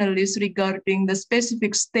panelists regarding the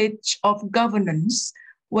specific stage of governance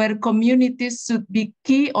where communities should be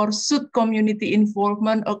key, or should community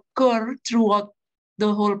involvement occur throughout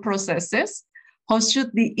the whole processes? How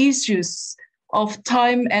should the issues of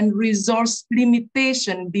time and resource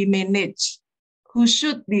limitation be managed? Who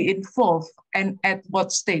should be involved and at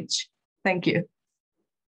what stage? Thank you.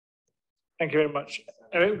 Thank you very much.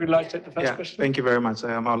 Eric, would you like to take the first question? Thank you very much.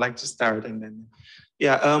 I would like to start, and then,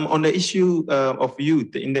 on the issue of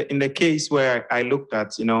youth, in the case where I looked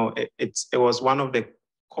at, you know, it was one of the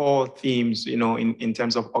core themes, you know, in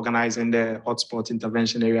terms of organizing the hotspot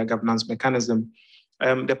intervention area governance mechanism.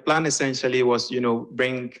 The plan essentially was,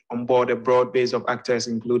 bring on board a broad base of actors,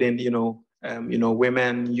 including,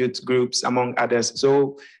 women, youth groups, among others.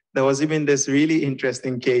 So there was even this really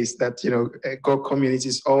interesting case that, got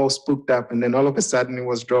communities all spooked up, and then all of a sudden it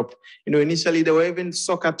was dropped. Initially there were even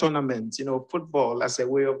soccer tournaments, football as a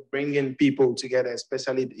way of bringing people together,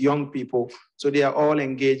 especially young people. So they are all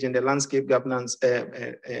engaged in the landscape governance,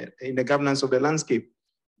 in the governance of the landscape.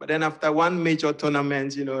 But then after one major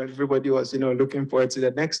tournament, everybody was, looking forward to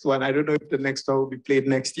the next one. I don't know if the next one will be played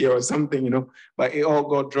next year or something, but it all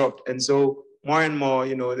got dropped. And so more and more,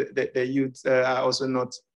 the youth are also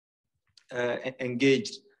not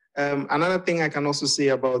engaged. Another thing I can also say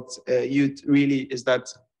about youth really is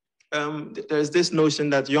that there's this notion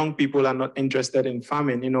that young people are not interested in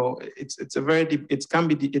farming. It can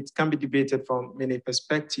be debated from many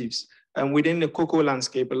perspectives. And within the cocoa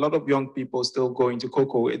landscape, a lot of young people still go into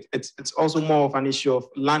cocoa. It's also more of an issue of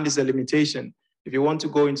land is a limitation. If you want to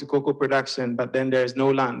go into cocoa production, but then there is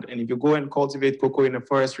no land, and if you go and cultivate cocoa in a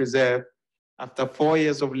forest reserve, after 4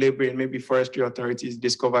 years of laboring, maybe forestry authorities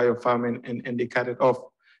discover your farm and they cut it off.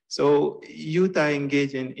 So youth are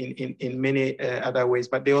engaged in many other ways,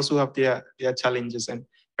 but they also have their challenges, and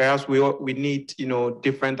perhaps we need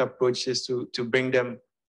different approaches to bring them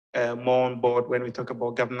more on board when we talk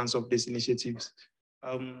about governance of these initiatives.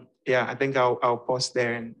 I think I'll pause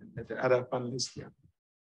there, and the other panelists. Yeah.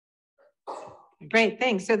 Great,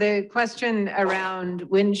 thanks. So the question around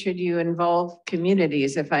when should you involve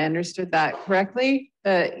communities, if I understood that correctly?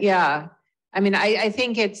 Yeah, I mean, I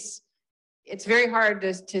think it's very hard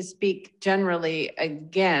to speak generally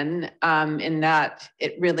again, in that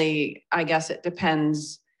it really, I guess it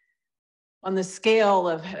depends on the scale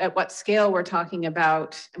of at what scale we're talking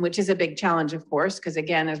about, which is a big challenge, of course, because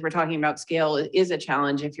again, as we're talking about scale, it is a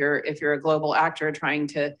challenge if you're a global actor trying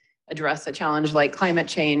to address a challenge like climate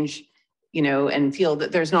change, and feel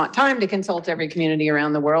that there's not time to consult every community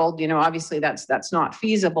around the world. Obviously that's not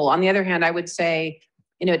feasible. On the other hand, I would say,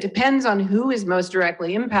 it depends on who is most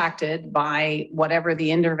directly impacted by whatever the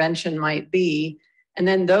intervention might be. And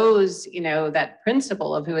then those, that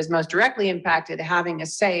principle of who is most directly impacted having a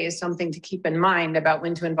say is something to keep in mind about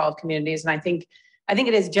when to involve communities. And I think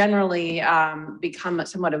it has generally become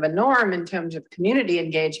somewhat of a norm in terms of community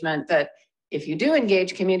engagement, that if you do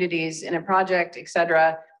engage communities in a project, et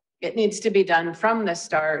cetera, it needs to be done from the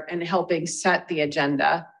start and helping set the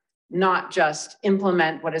agenda, not just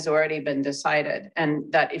implement what has already been decided.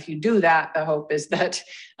 And that if you do that, the hope is that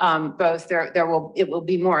both it will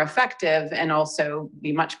be more effective and also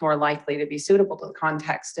be much more likely to be suitable to the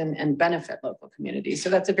context and benefit local communities.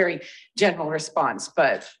 So that's a very general response,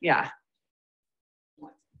 but yeah.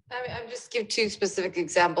 I'll just give two specific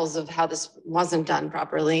examples of how this wasn't done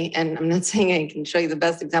properly. And I'm not saying I can show you the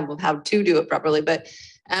best example of how to do it properly, but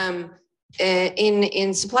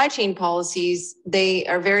in supply chain policies,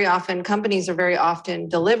 companies are very often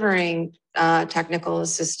delivering technical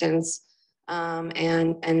assistance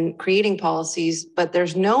and creating policies, but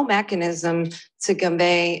there's no mechanism to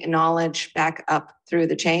convey knowledge back up through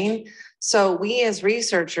the chain. So we as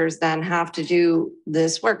researchers then have to do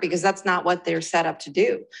this work because that's not what they're set up to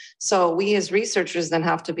do. So we as researchers then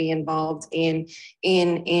have to be involved in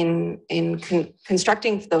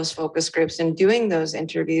constructing those focus groups and doing those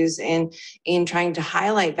interviews and in trying to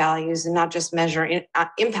highlight values and not just measure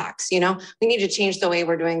impacts. We need to change the way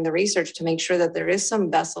we're doing the research to make sure that there is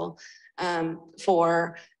some vessel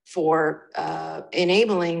for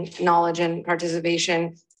enabling knowledge and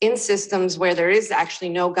participation in systems where there is actually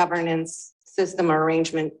no governance system or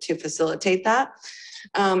arrangement to facilitate that.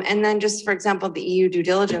 And then just, for example, the EU due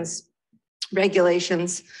diligence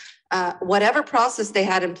regulations, whatever process they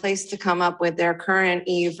had in place to come up with their current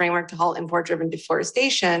EU framework to halt import-driven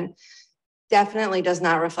deforestation definitely does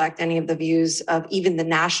not reflect any of the views of even the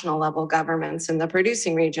national level governments in the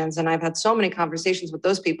producing regions. And I've had so many conversations with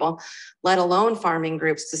those people, let alone farming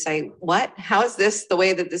groups, to say, what? How is this the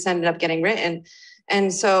way that this ended up getting written?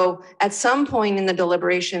 And so at some point in the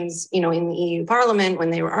deliberations, in the EU Parliament, when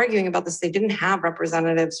they were arguing about this, they didn't have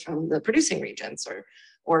representatives from the producing regions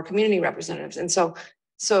or community representatives. And so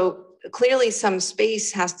clearly some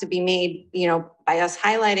space has to be made, by us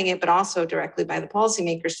highlighting it, but also directly by the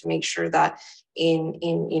policymakers to make sure that in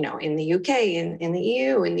the UK, in the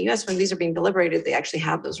EU, in the US, when these are being deliberated, they actually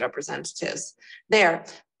have those representatives there.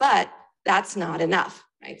 But that's not enough.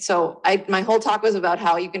 Right. So my whole talk was about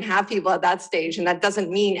how you can have people at that stage, and that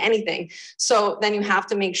doesn't mean anything. So then you have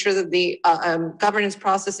to make sure that the governance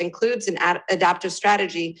process includes an adaptive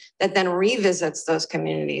strategy that then revisits those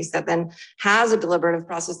communities, that then has a deliberative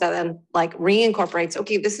process that then reincorporates,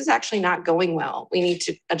 okay, this is actually not going well. We need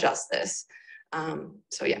to adjust this.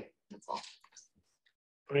 So yeah, that's all.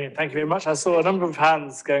 Brilliant. Thank you very much. I saw a number of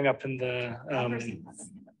hands going up in the.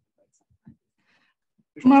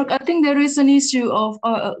 Mark, I think there is an issue of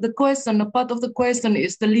the question. A part of the question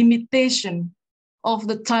is the limitation of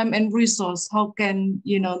the time and resource. How can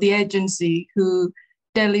the agency who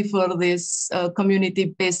deliver this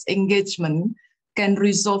community-based engagement can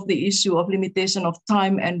resolve the issue of limitation of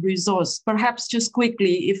time and resource? Perhaps just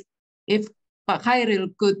quickly, if Pak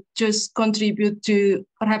Chairil could just contribute to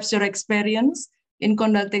perhaps your experience in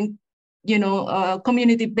conducting,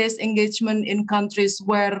 community-based engagement in countries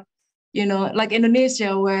where, like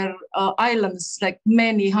Indonesia, where islands, like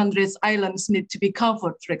many hundreds islands need to be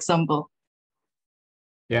covered, for example.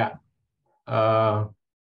 Yeah. I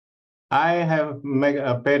have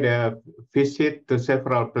paid a visit to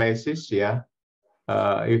several places, yeah.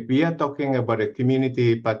 If we are talking about a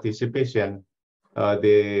community participation,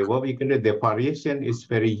 the variation is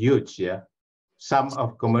very huge, yeah. Some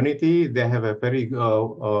of community, they have a very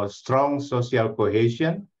strong social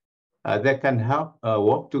cohesion. They can help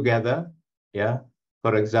work together, yeah.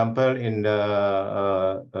 For example, in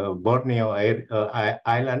the Borneo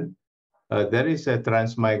Island, there is a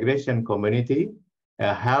transmigration community,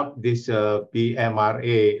 help this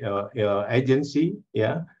PMRA agency,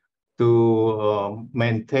 yeah, to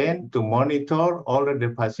maintain, to monitor all of the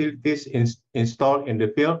facilities installed in the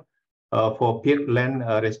field for peatland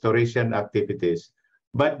restoration activities.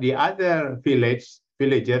 But the other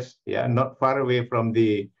villagers, yeah, not far away from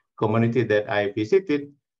the community that I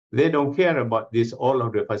visited, they don't care about this, all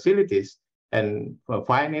of the facilities. And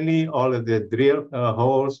finally, all of the drill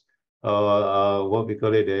holes, what we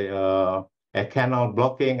call it, a canal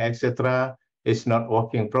blocking, etc., is not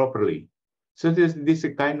working properly. So this is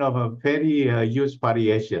a kind of a very huge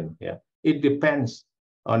variation. Yeah, it depends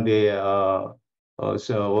on the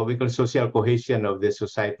so what we call social cohesion of the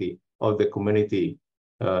society, of the community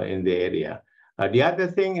in the area. The other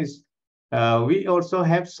thing is we also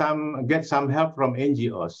have get some help from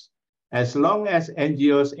NGOs. As long as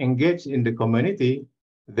NGOs engage in the community,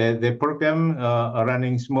 the program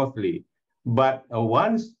running smoothly. But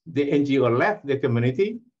once the NGO left the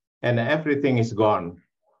community and everything is gone.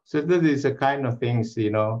 So this is a kind of things, I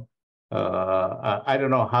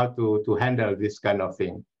don't know how to handle this kind of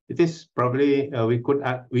thing. It is probably,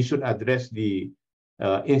 we should address the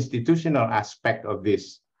institutional aspect of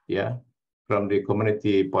this, yeah, from the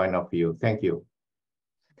community point of view. Thank you.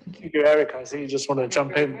 Thank you, Eric. I see you just want to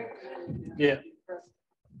jump in. Yeah.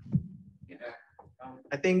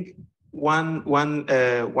 I think one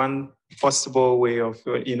possible way of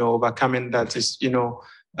overcoming that is to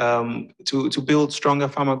build stronger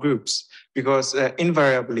farmer groups, because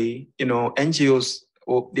invariably NGOs,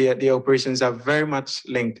 their operations are very much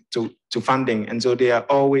linked to funding, and so they are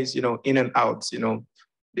always in and out.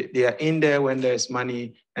 They are in there when there's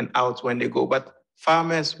money and out when they go, but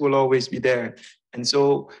farmers will always be there. And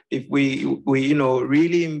so if we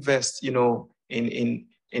really invest in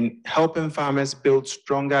helping farmers build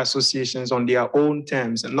stronger associations on their own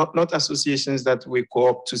terms, and not associations that we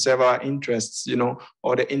co-opt to serve our interests,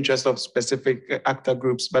 or the interest of specific actor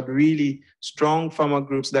groups, but really strong farmer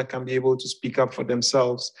groups that can be able to speak up for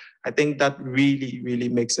themselves. I think that really, really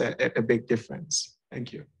makes a big difference.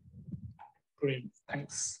 Thank you. Brilliant.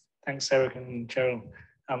 Thanks, Eric and Chairil.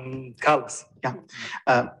 Carlos. Yeah.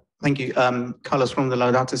 Thank you. Carlos from the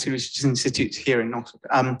Laudato Si Research Institute here in Oxford.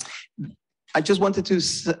 I just wanted to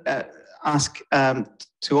ask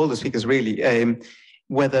to all the speakers really,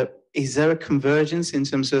 whether is there a convergence in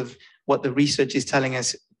terms of what the research is telling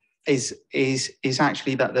us is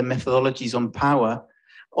actually that the methodologies on power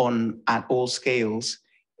at all scales,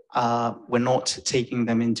 we're not taking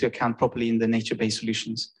them into account properly in the nature-based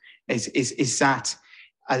solutions. Is that,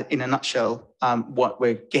 in a nutshell, what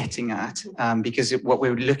we're getting at? Because what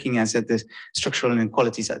we're looking at the structural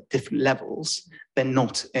inequalities at different levels, they're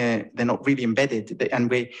not really embedded,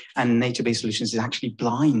 and nature-based solutions is actually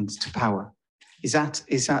blind to power. Is that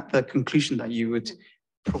the conclusion that you would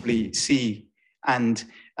probably see? And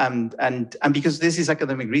because this is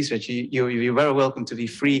academic research, you're very welcome to be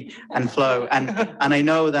free and flow. And I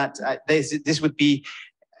know that this would be.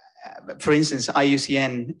 For instance,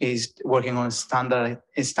 IUCN is working on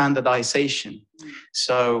standardization.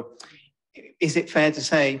 So is it fair to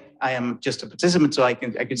say, I am just a participant, so I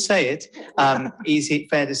could say it, is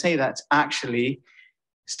it fair to say that actually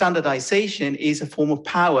standardization is a form of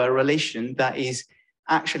power relation that is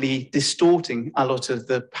actually distorting a lot of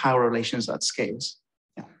the power relations at scales?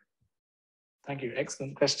 Yeah. Thank you.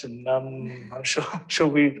 Excellent question. I'm sure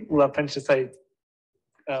we will have plenty to say.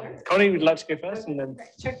 Connie, would you like to go first? And then...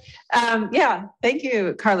 Sure. Yeah, thank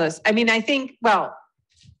you, Carlos. I mean, I think, well,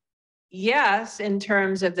 yes, in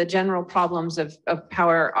terms of the general problems of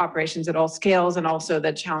power operations at all scales, and also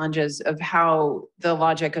the challenges of how the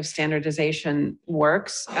logic of standardization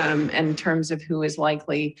works, in terms of who is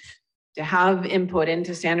likely to have input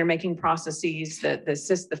into standard making processes,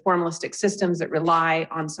 the formalistic systems that rely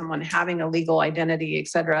on someone having a legal identity, et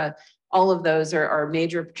cetera. All of those are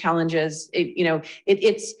major challenges.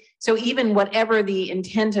 So even whatever the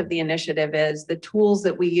intent of the initiative is, the tools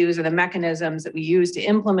that we use or the mechanisms that we use to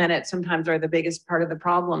implement it sometimes are the biggest part of the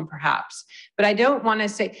problem, perhaps. But I don't want to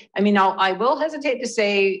say, I will hesitate to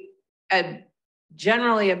say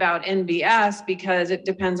generally about NbS, because it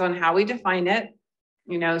depends on how we define it.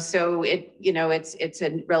 So it's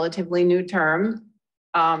a relatively new term.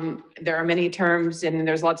 There are many terms, and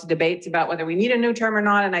there's lots of debates about whether we need a new term or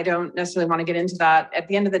not, and I don't necessarily want to get into that. At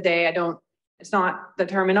the end of the day, it's not the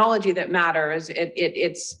terminology that matters.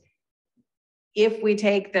 It's if we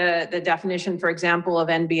take the definition, for example, of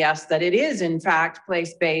NbS, that it is in fact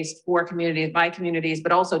place-based for communities, by communities,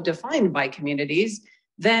 but also defined by communities,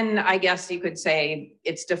 then I guess you could say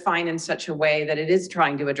it's defined in such a way that it is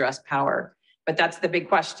trying to address power. But that's the big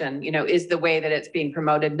question, is the way that it's being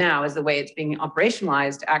promoted now, is the way it's being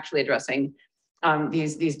operationalized actually addressing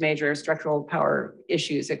these major structural power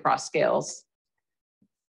issues across scales?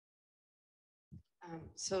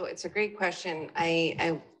 So it's a great question.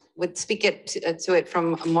 I would speak to it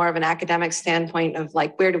from more of an academic standpoint of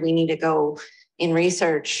like, where do we need to go in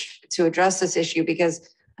research to address this issue? Because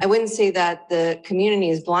I wouldn't say that the community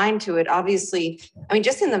is blind to it. Obviously,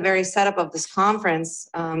 just in the very setup of this conference,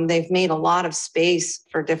 they've made a lot of space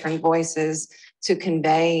for different voices to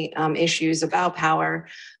convey issues about power,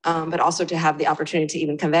 but also to have the opportunity to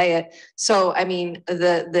even convey it. So,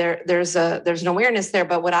 there's an awareness there.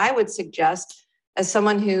 But what I would suggest, as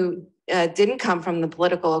someone who didn't come from the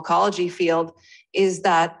political ecology field, is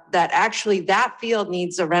that actually that field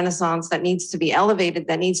needs a renaissance, that needs to be elevated,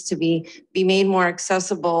 that needs to be made more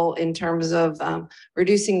accessible in terms of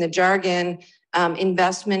reducing the jargon,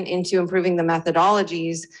 investment into improving the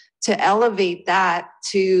methodologies, to elevate that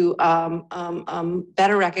to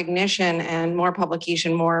better recognition and more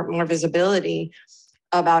publication, more visibility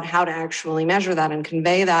about how to actually measure that and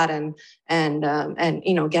convey that and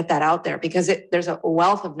get that out there, because there's a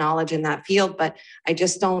wealth of knowledge in that field, but I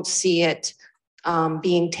just don't see it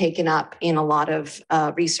being taken up in a lot of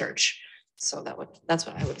research. So that's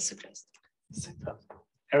what I would suggest.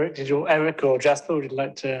 Eric or Jasper, would you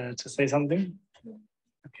like to say something?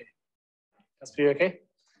 Okay. Jasper, you okay?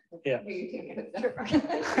 Yeah.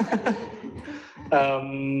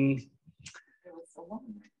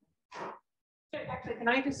 Actually, can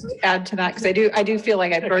I just add to that? Because I do feel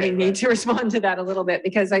like I really need to respond to that a little bit,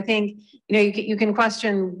 because I think, you can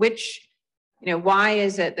question why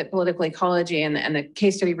is it that political ecology and the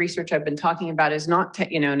case study research I've been talking about is not,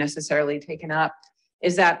 necessarily taken up?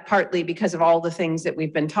 Is that partly because of all the things that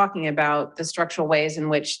we've been talking about, the structural ways in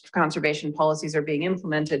which conservation policies are being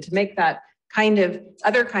implemented to make that kind of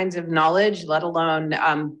other kinds of knowledge, let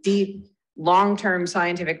alone deep, long-term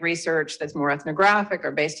scientific research that's more ethnographic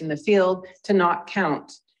or based in the field, to not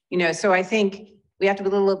count? So I think we have to be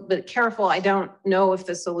a little bit careful. I don't know if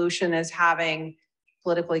the solution is having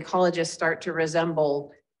political ecologists start to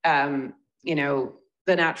resemble, the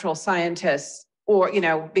natural scientists, or,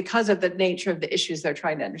 because of the nature of the issues they're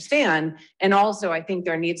trying to understand. And also, I think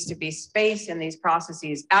there needs to be space in these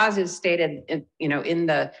processes, as is stated, in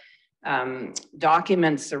the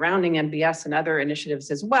documents surrounding NbS and other initiatives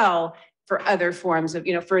as well, for other forms of,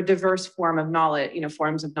 for a diverse form of knowledge,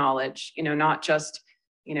 forms of knowledge, not just,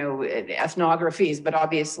 ethnographies, but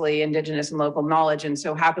obviously indigenous and local knowledge. And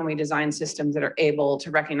so how can we design systems that are able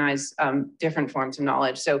to recognize different forms of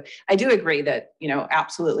knowledge? So I do agree that,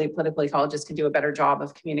 absolutely political ecologists can do a better job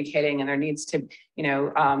of communicating, and there needs to,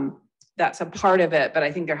 that's a part of it, but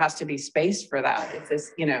I think there has to be space for that. It's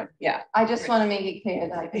this, yeah. I just want to make it clear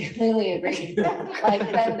that I completely agree.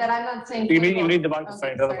 that I'm not saying. You need the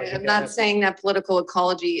microphone. Okay, I'm not saying that political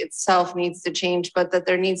ecology itself needs to change, but that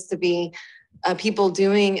there needs to be people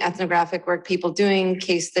doing ethnographic work, people doing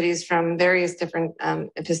case studies from various different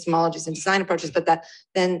epistemologies and design approaches, but that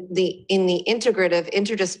then in the integrative,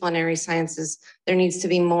 interdisciplinary sciences, there needs to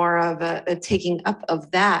be more of a taking up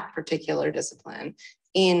of that particular discipline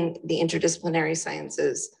in the interdisciplinary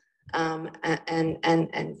sciences. And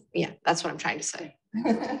yeah, that's what I'm trying to say.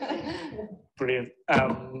 Brilliant.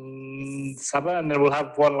 Saba, and then we'll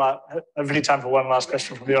have really time for one last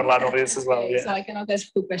question from the online audience as well. Yeah. So I cannot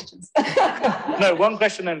ask 2 questions. No, one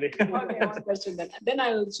question only. Okay, one question then. Then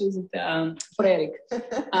I will choose it for Eric.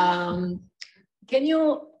 Can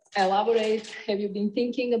you elaborate? Have you been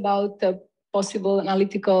thinking about possible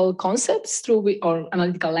analytical concepts or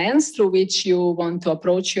analytical lens through which you want to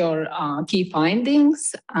approach your key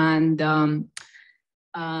findings? And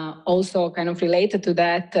also kind of related to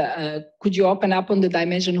that, could you open up on the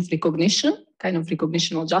dimension of recognition, kind of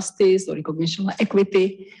recognitional justice or recognitional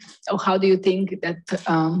equity? Or how do you think that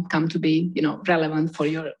come to be, relevant for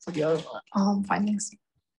your findings?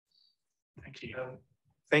 Thank you.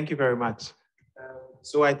 Thank you very much.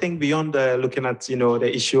 So I think beyond looking at,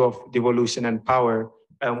 the issue of devolution and power,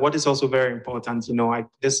 what is also very important,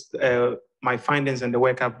 my findings and the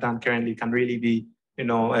work I've done currently can really be,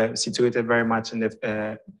 situated very much in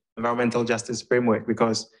the environmental justice framework,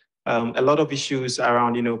 because a lot of issues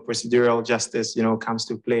around, procedural justice, comes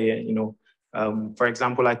to play. For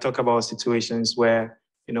example, I talk about situations where,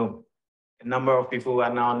 a number of people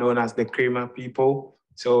are now known as the Kumeh people.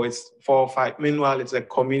 So it's 4 or 5. Meanwhile, it's a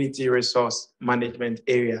community resource management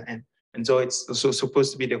area. And so it's also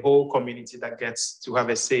supposed to be the whole community that gets to have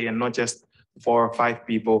a say and not just 4 or 5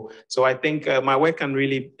 people. So I think my work can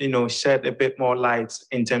really, shed a bit more light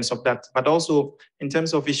in terms of that, but also in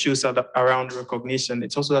terms of issues around recognition.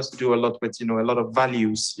 It also has to do a lot with, a lot of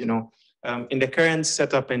values, in the current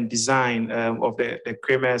setup and design of the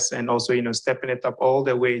Kumeh, and also, stepping it up all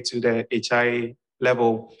the way to the HIA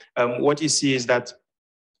level. What you see is that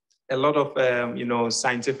a lot of,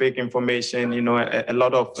 scientific information, a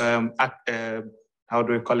lot of, how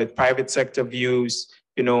do we call it, private sector views,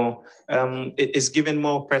 it is given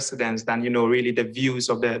more precedence than, really the views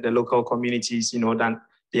of the local communities, than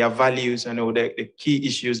their values and the key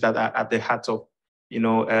issues that are at the heart of,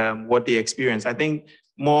 what they experience. I think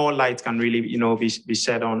more light can really, be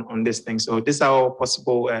shed on this thing. So these are all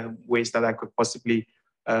possible ways that I could possibly,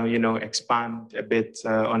 expand a bit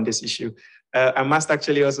on this issue. I must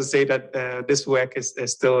actually also say that this work is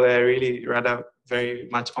still really rather very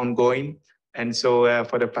much ongoing. And so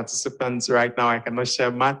for the participants right now, I cannot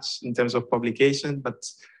share much in terms of publication, but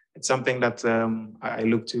it's something that I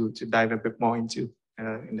look to dive a bit more into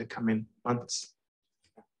in the coming months.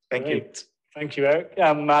 Thank you. Thank you, Eric.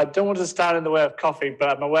 I don't want to stand in the way of coffee, but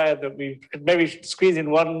I'm aware that we could maybe squeeze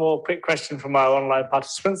in one more quick question from our online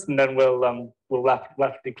participants, and then we'll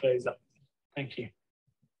rapidly close up. Thank you.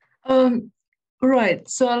 Right.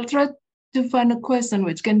 So I'll try to find a question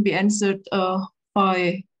which can be answered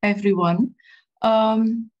by everyone.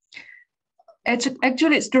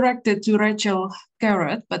 Actually, it's directed to Rachael,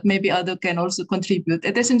 Garrett, but maybe others can also contribute.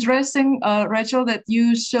 It is interesting, Rachael, that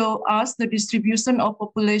you show us the distribution of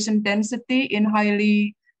population density in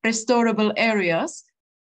highly restorable areas.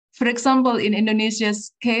 For example, in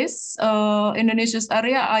Indonesia's case, Indonesia's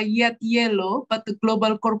area are yet yellow, but the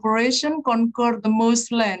global corporation conquer the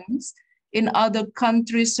most lands in other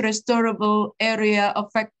countries' restorable area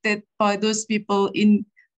affected by those people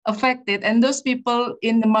affected, and those people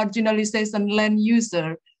in the marginalization land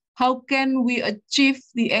user. How can we achieve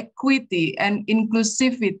the equity and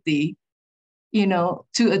inclusivity,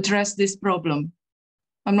 to address this problem?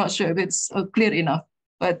 I'm not sure if it's clear enough,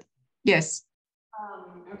 but yes.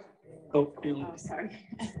 Sorry.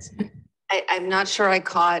 I'm not sure I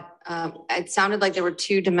caught, it sounded like there were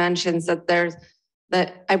 2 dimensions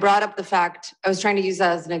that I brought up the fact, I was trying to use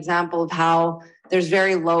that as an example of how there's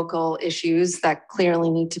very local issues that clearly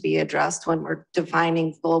need to be addressed when we're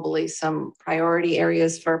defining globally some priority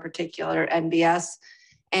areas for a particular NbS.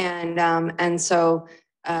 And so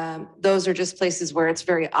those are just places where it's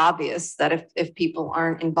very obvious that if people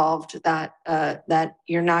aren't involved, that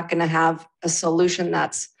you're not gonna have a solution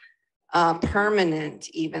that's permanent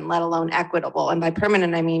even, let alone equitable. And by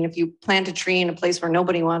permanent, I mean, if you plant a tree in a place where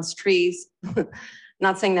nobody wants trees,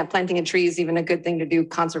 not saying that planting a tree is even a good thing to do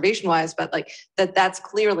conservation wise, but like that's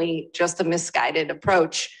clearly just a misguided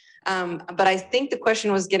approach. But I think the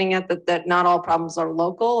question was getting at that not all problems are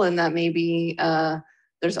local, and that maybe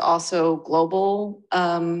there's also global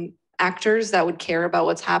actors that would care about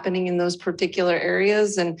what's happening in those particular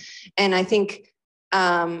areas. And I think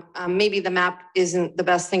maybe the map isn't the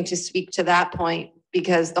best thing to speak to that point,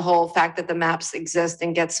 because the whole fact that the maps exist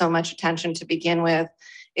and get so much attention to begin with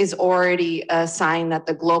is already a sign that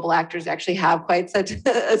the global actors actually have quite such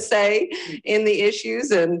a say in the issues.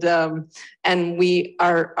 And we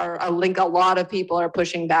are I think a lot of people are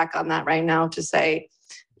pushing back on that right now to say,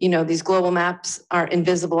 these global maps are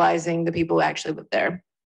invisibilizing the people who actually live there.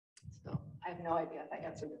 So I have no idea if I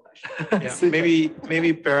answered the question. Yeah,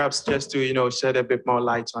 maybe perhaps just to shed a bit more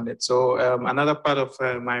light on it. So another part of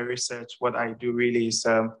my research, what I do really is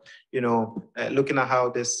looking at how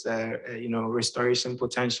this restoration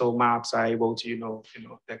potential maps are able to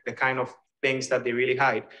the kind of things that they really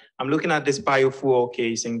hide. I'm looking at this biofuel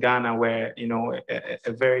case in Ghana where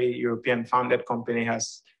a very European founded company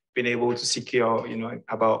has been able to secure,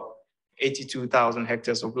 about 82,000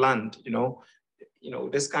 hectares of land.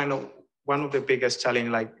 This kind of one of the biggest challenge,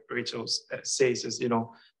 like Rachael says, is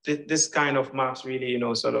this kind of maps really,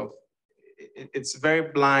 sort of, it's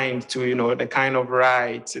very blind to the kind of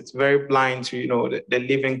rights. It's very blind to the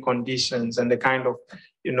living conditions and the kind of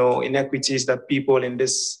inequities that people in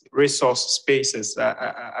this resource spaces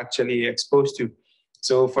are actually exposed to.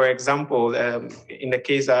 So, for example, in the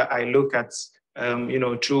case I look at,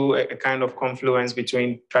 through a kind of confluence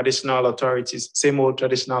between traditional authorities, same old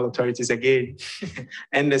traditional authorities again,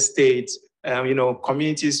 and the state,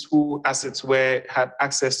 communities who, as it were, had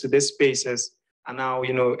access to these spaces are now,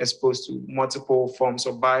 exposed to multiple forms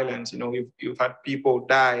of violence. You've had people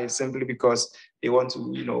die simply because they want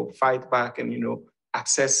to, fight back and,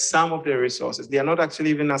 access some of the resources. They are not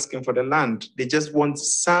actually even asking for the land. They just want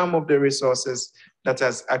some of the resources that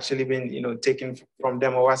has actually been, taken from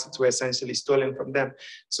them, or as it were, essentially stolen from them.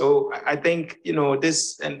 So I think,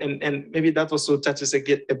 this, and maybe that also touches a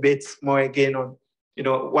bit more again on,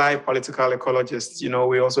 why political ecologists,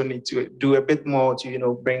 we also need to do a bit more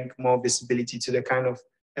to, bring more visibility to the kind of,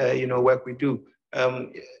 work we do.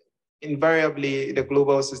 Invariably, the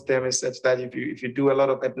global system is such that if you do a lot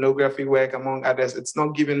of ethnography work, among others, it's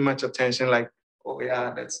not given much attention. Like, oh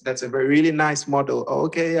yeah, that's a very really nice model. Oh,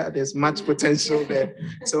 okay, yeah, there's much potential there.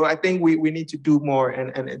 So I think we need to do more,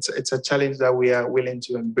 and it's a challenge that we are willing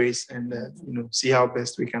to embrace and see how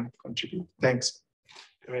best we can contribute. Thanks.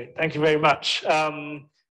 Great, thank you very much. So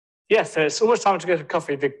it's almost time to go to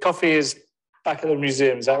coffee. The coffee is back at the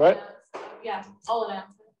museum, is that right? Yeah, all of them.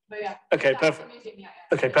 But yeah. Okay, perfect.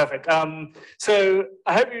 Okay, perfect. So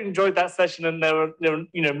I hope you enjoyed that session, and there were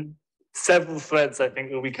several threads I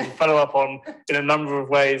think that we can follow up on in a number of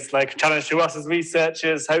ways, like a challenge to us as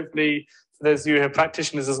researchers, hopefully for those of you who are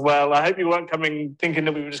practitioners as well. I hope you weren't coming thinking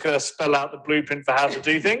that we were just going to spell out the blueprint for how to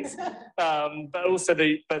do things, but also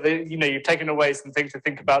you've taken away some things to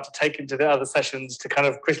think about, to take into the other sessions, to kind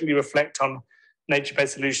of critically reflect on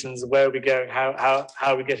nature-based solutions, where are we going, how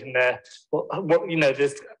are we getting there,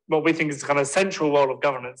 what we think is the kind of central role of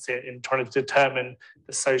governance here in trying to determine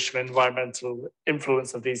the social and environmental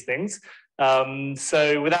influence of these things.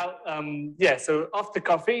 So after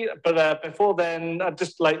coffee, but before then, I'd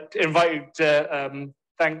just like to invite you to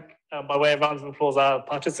thank, by way of round of applause, our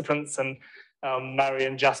participants, and Mary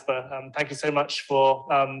and Jasper. Thank you so much for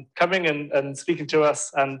coming and speaking to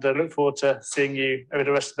us, and look forward to seeing you over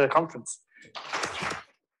the rest of the conference.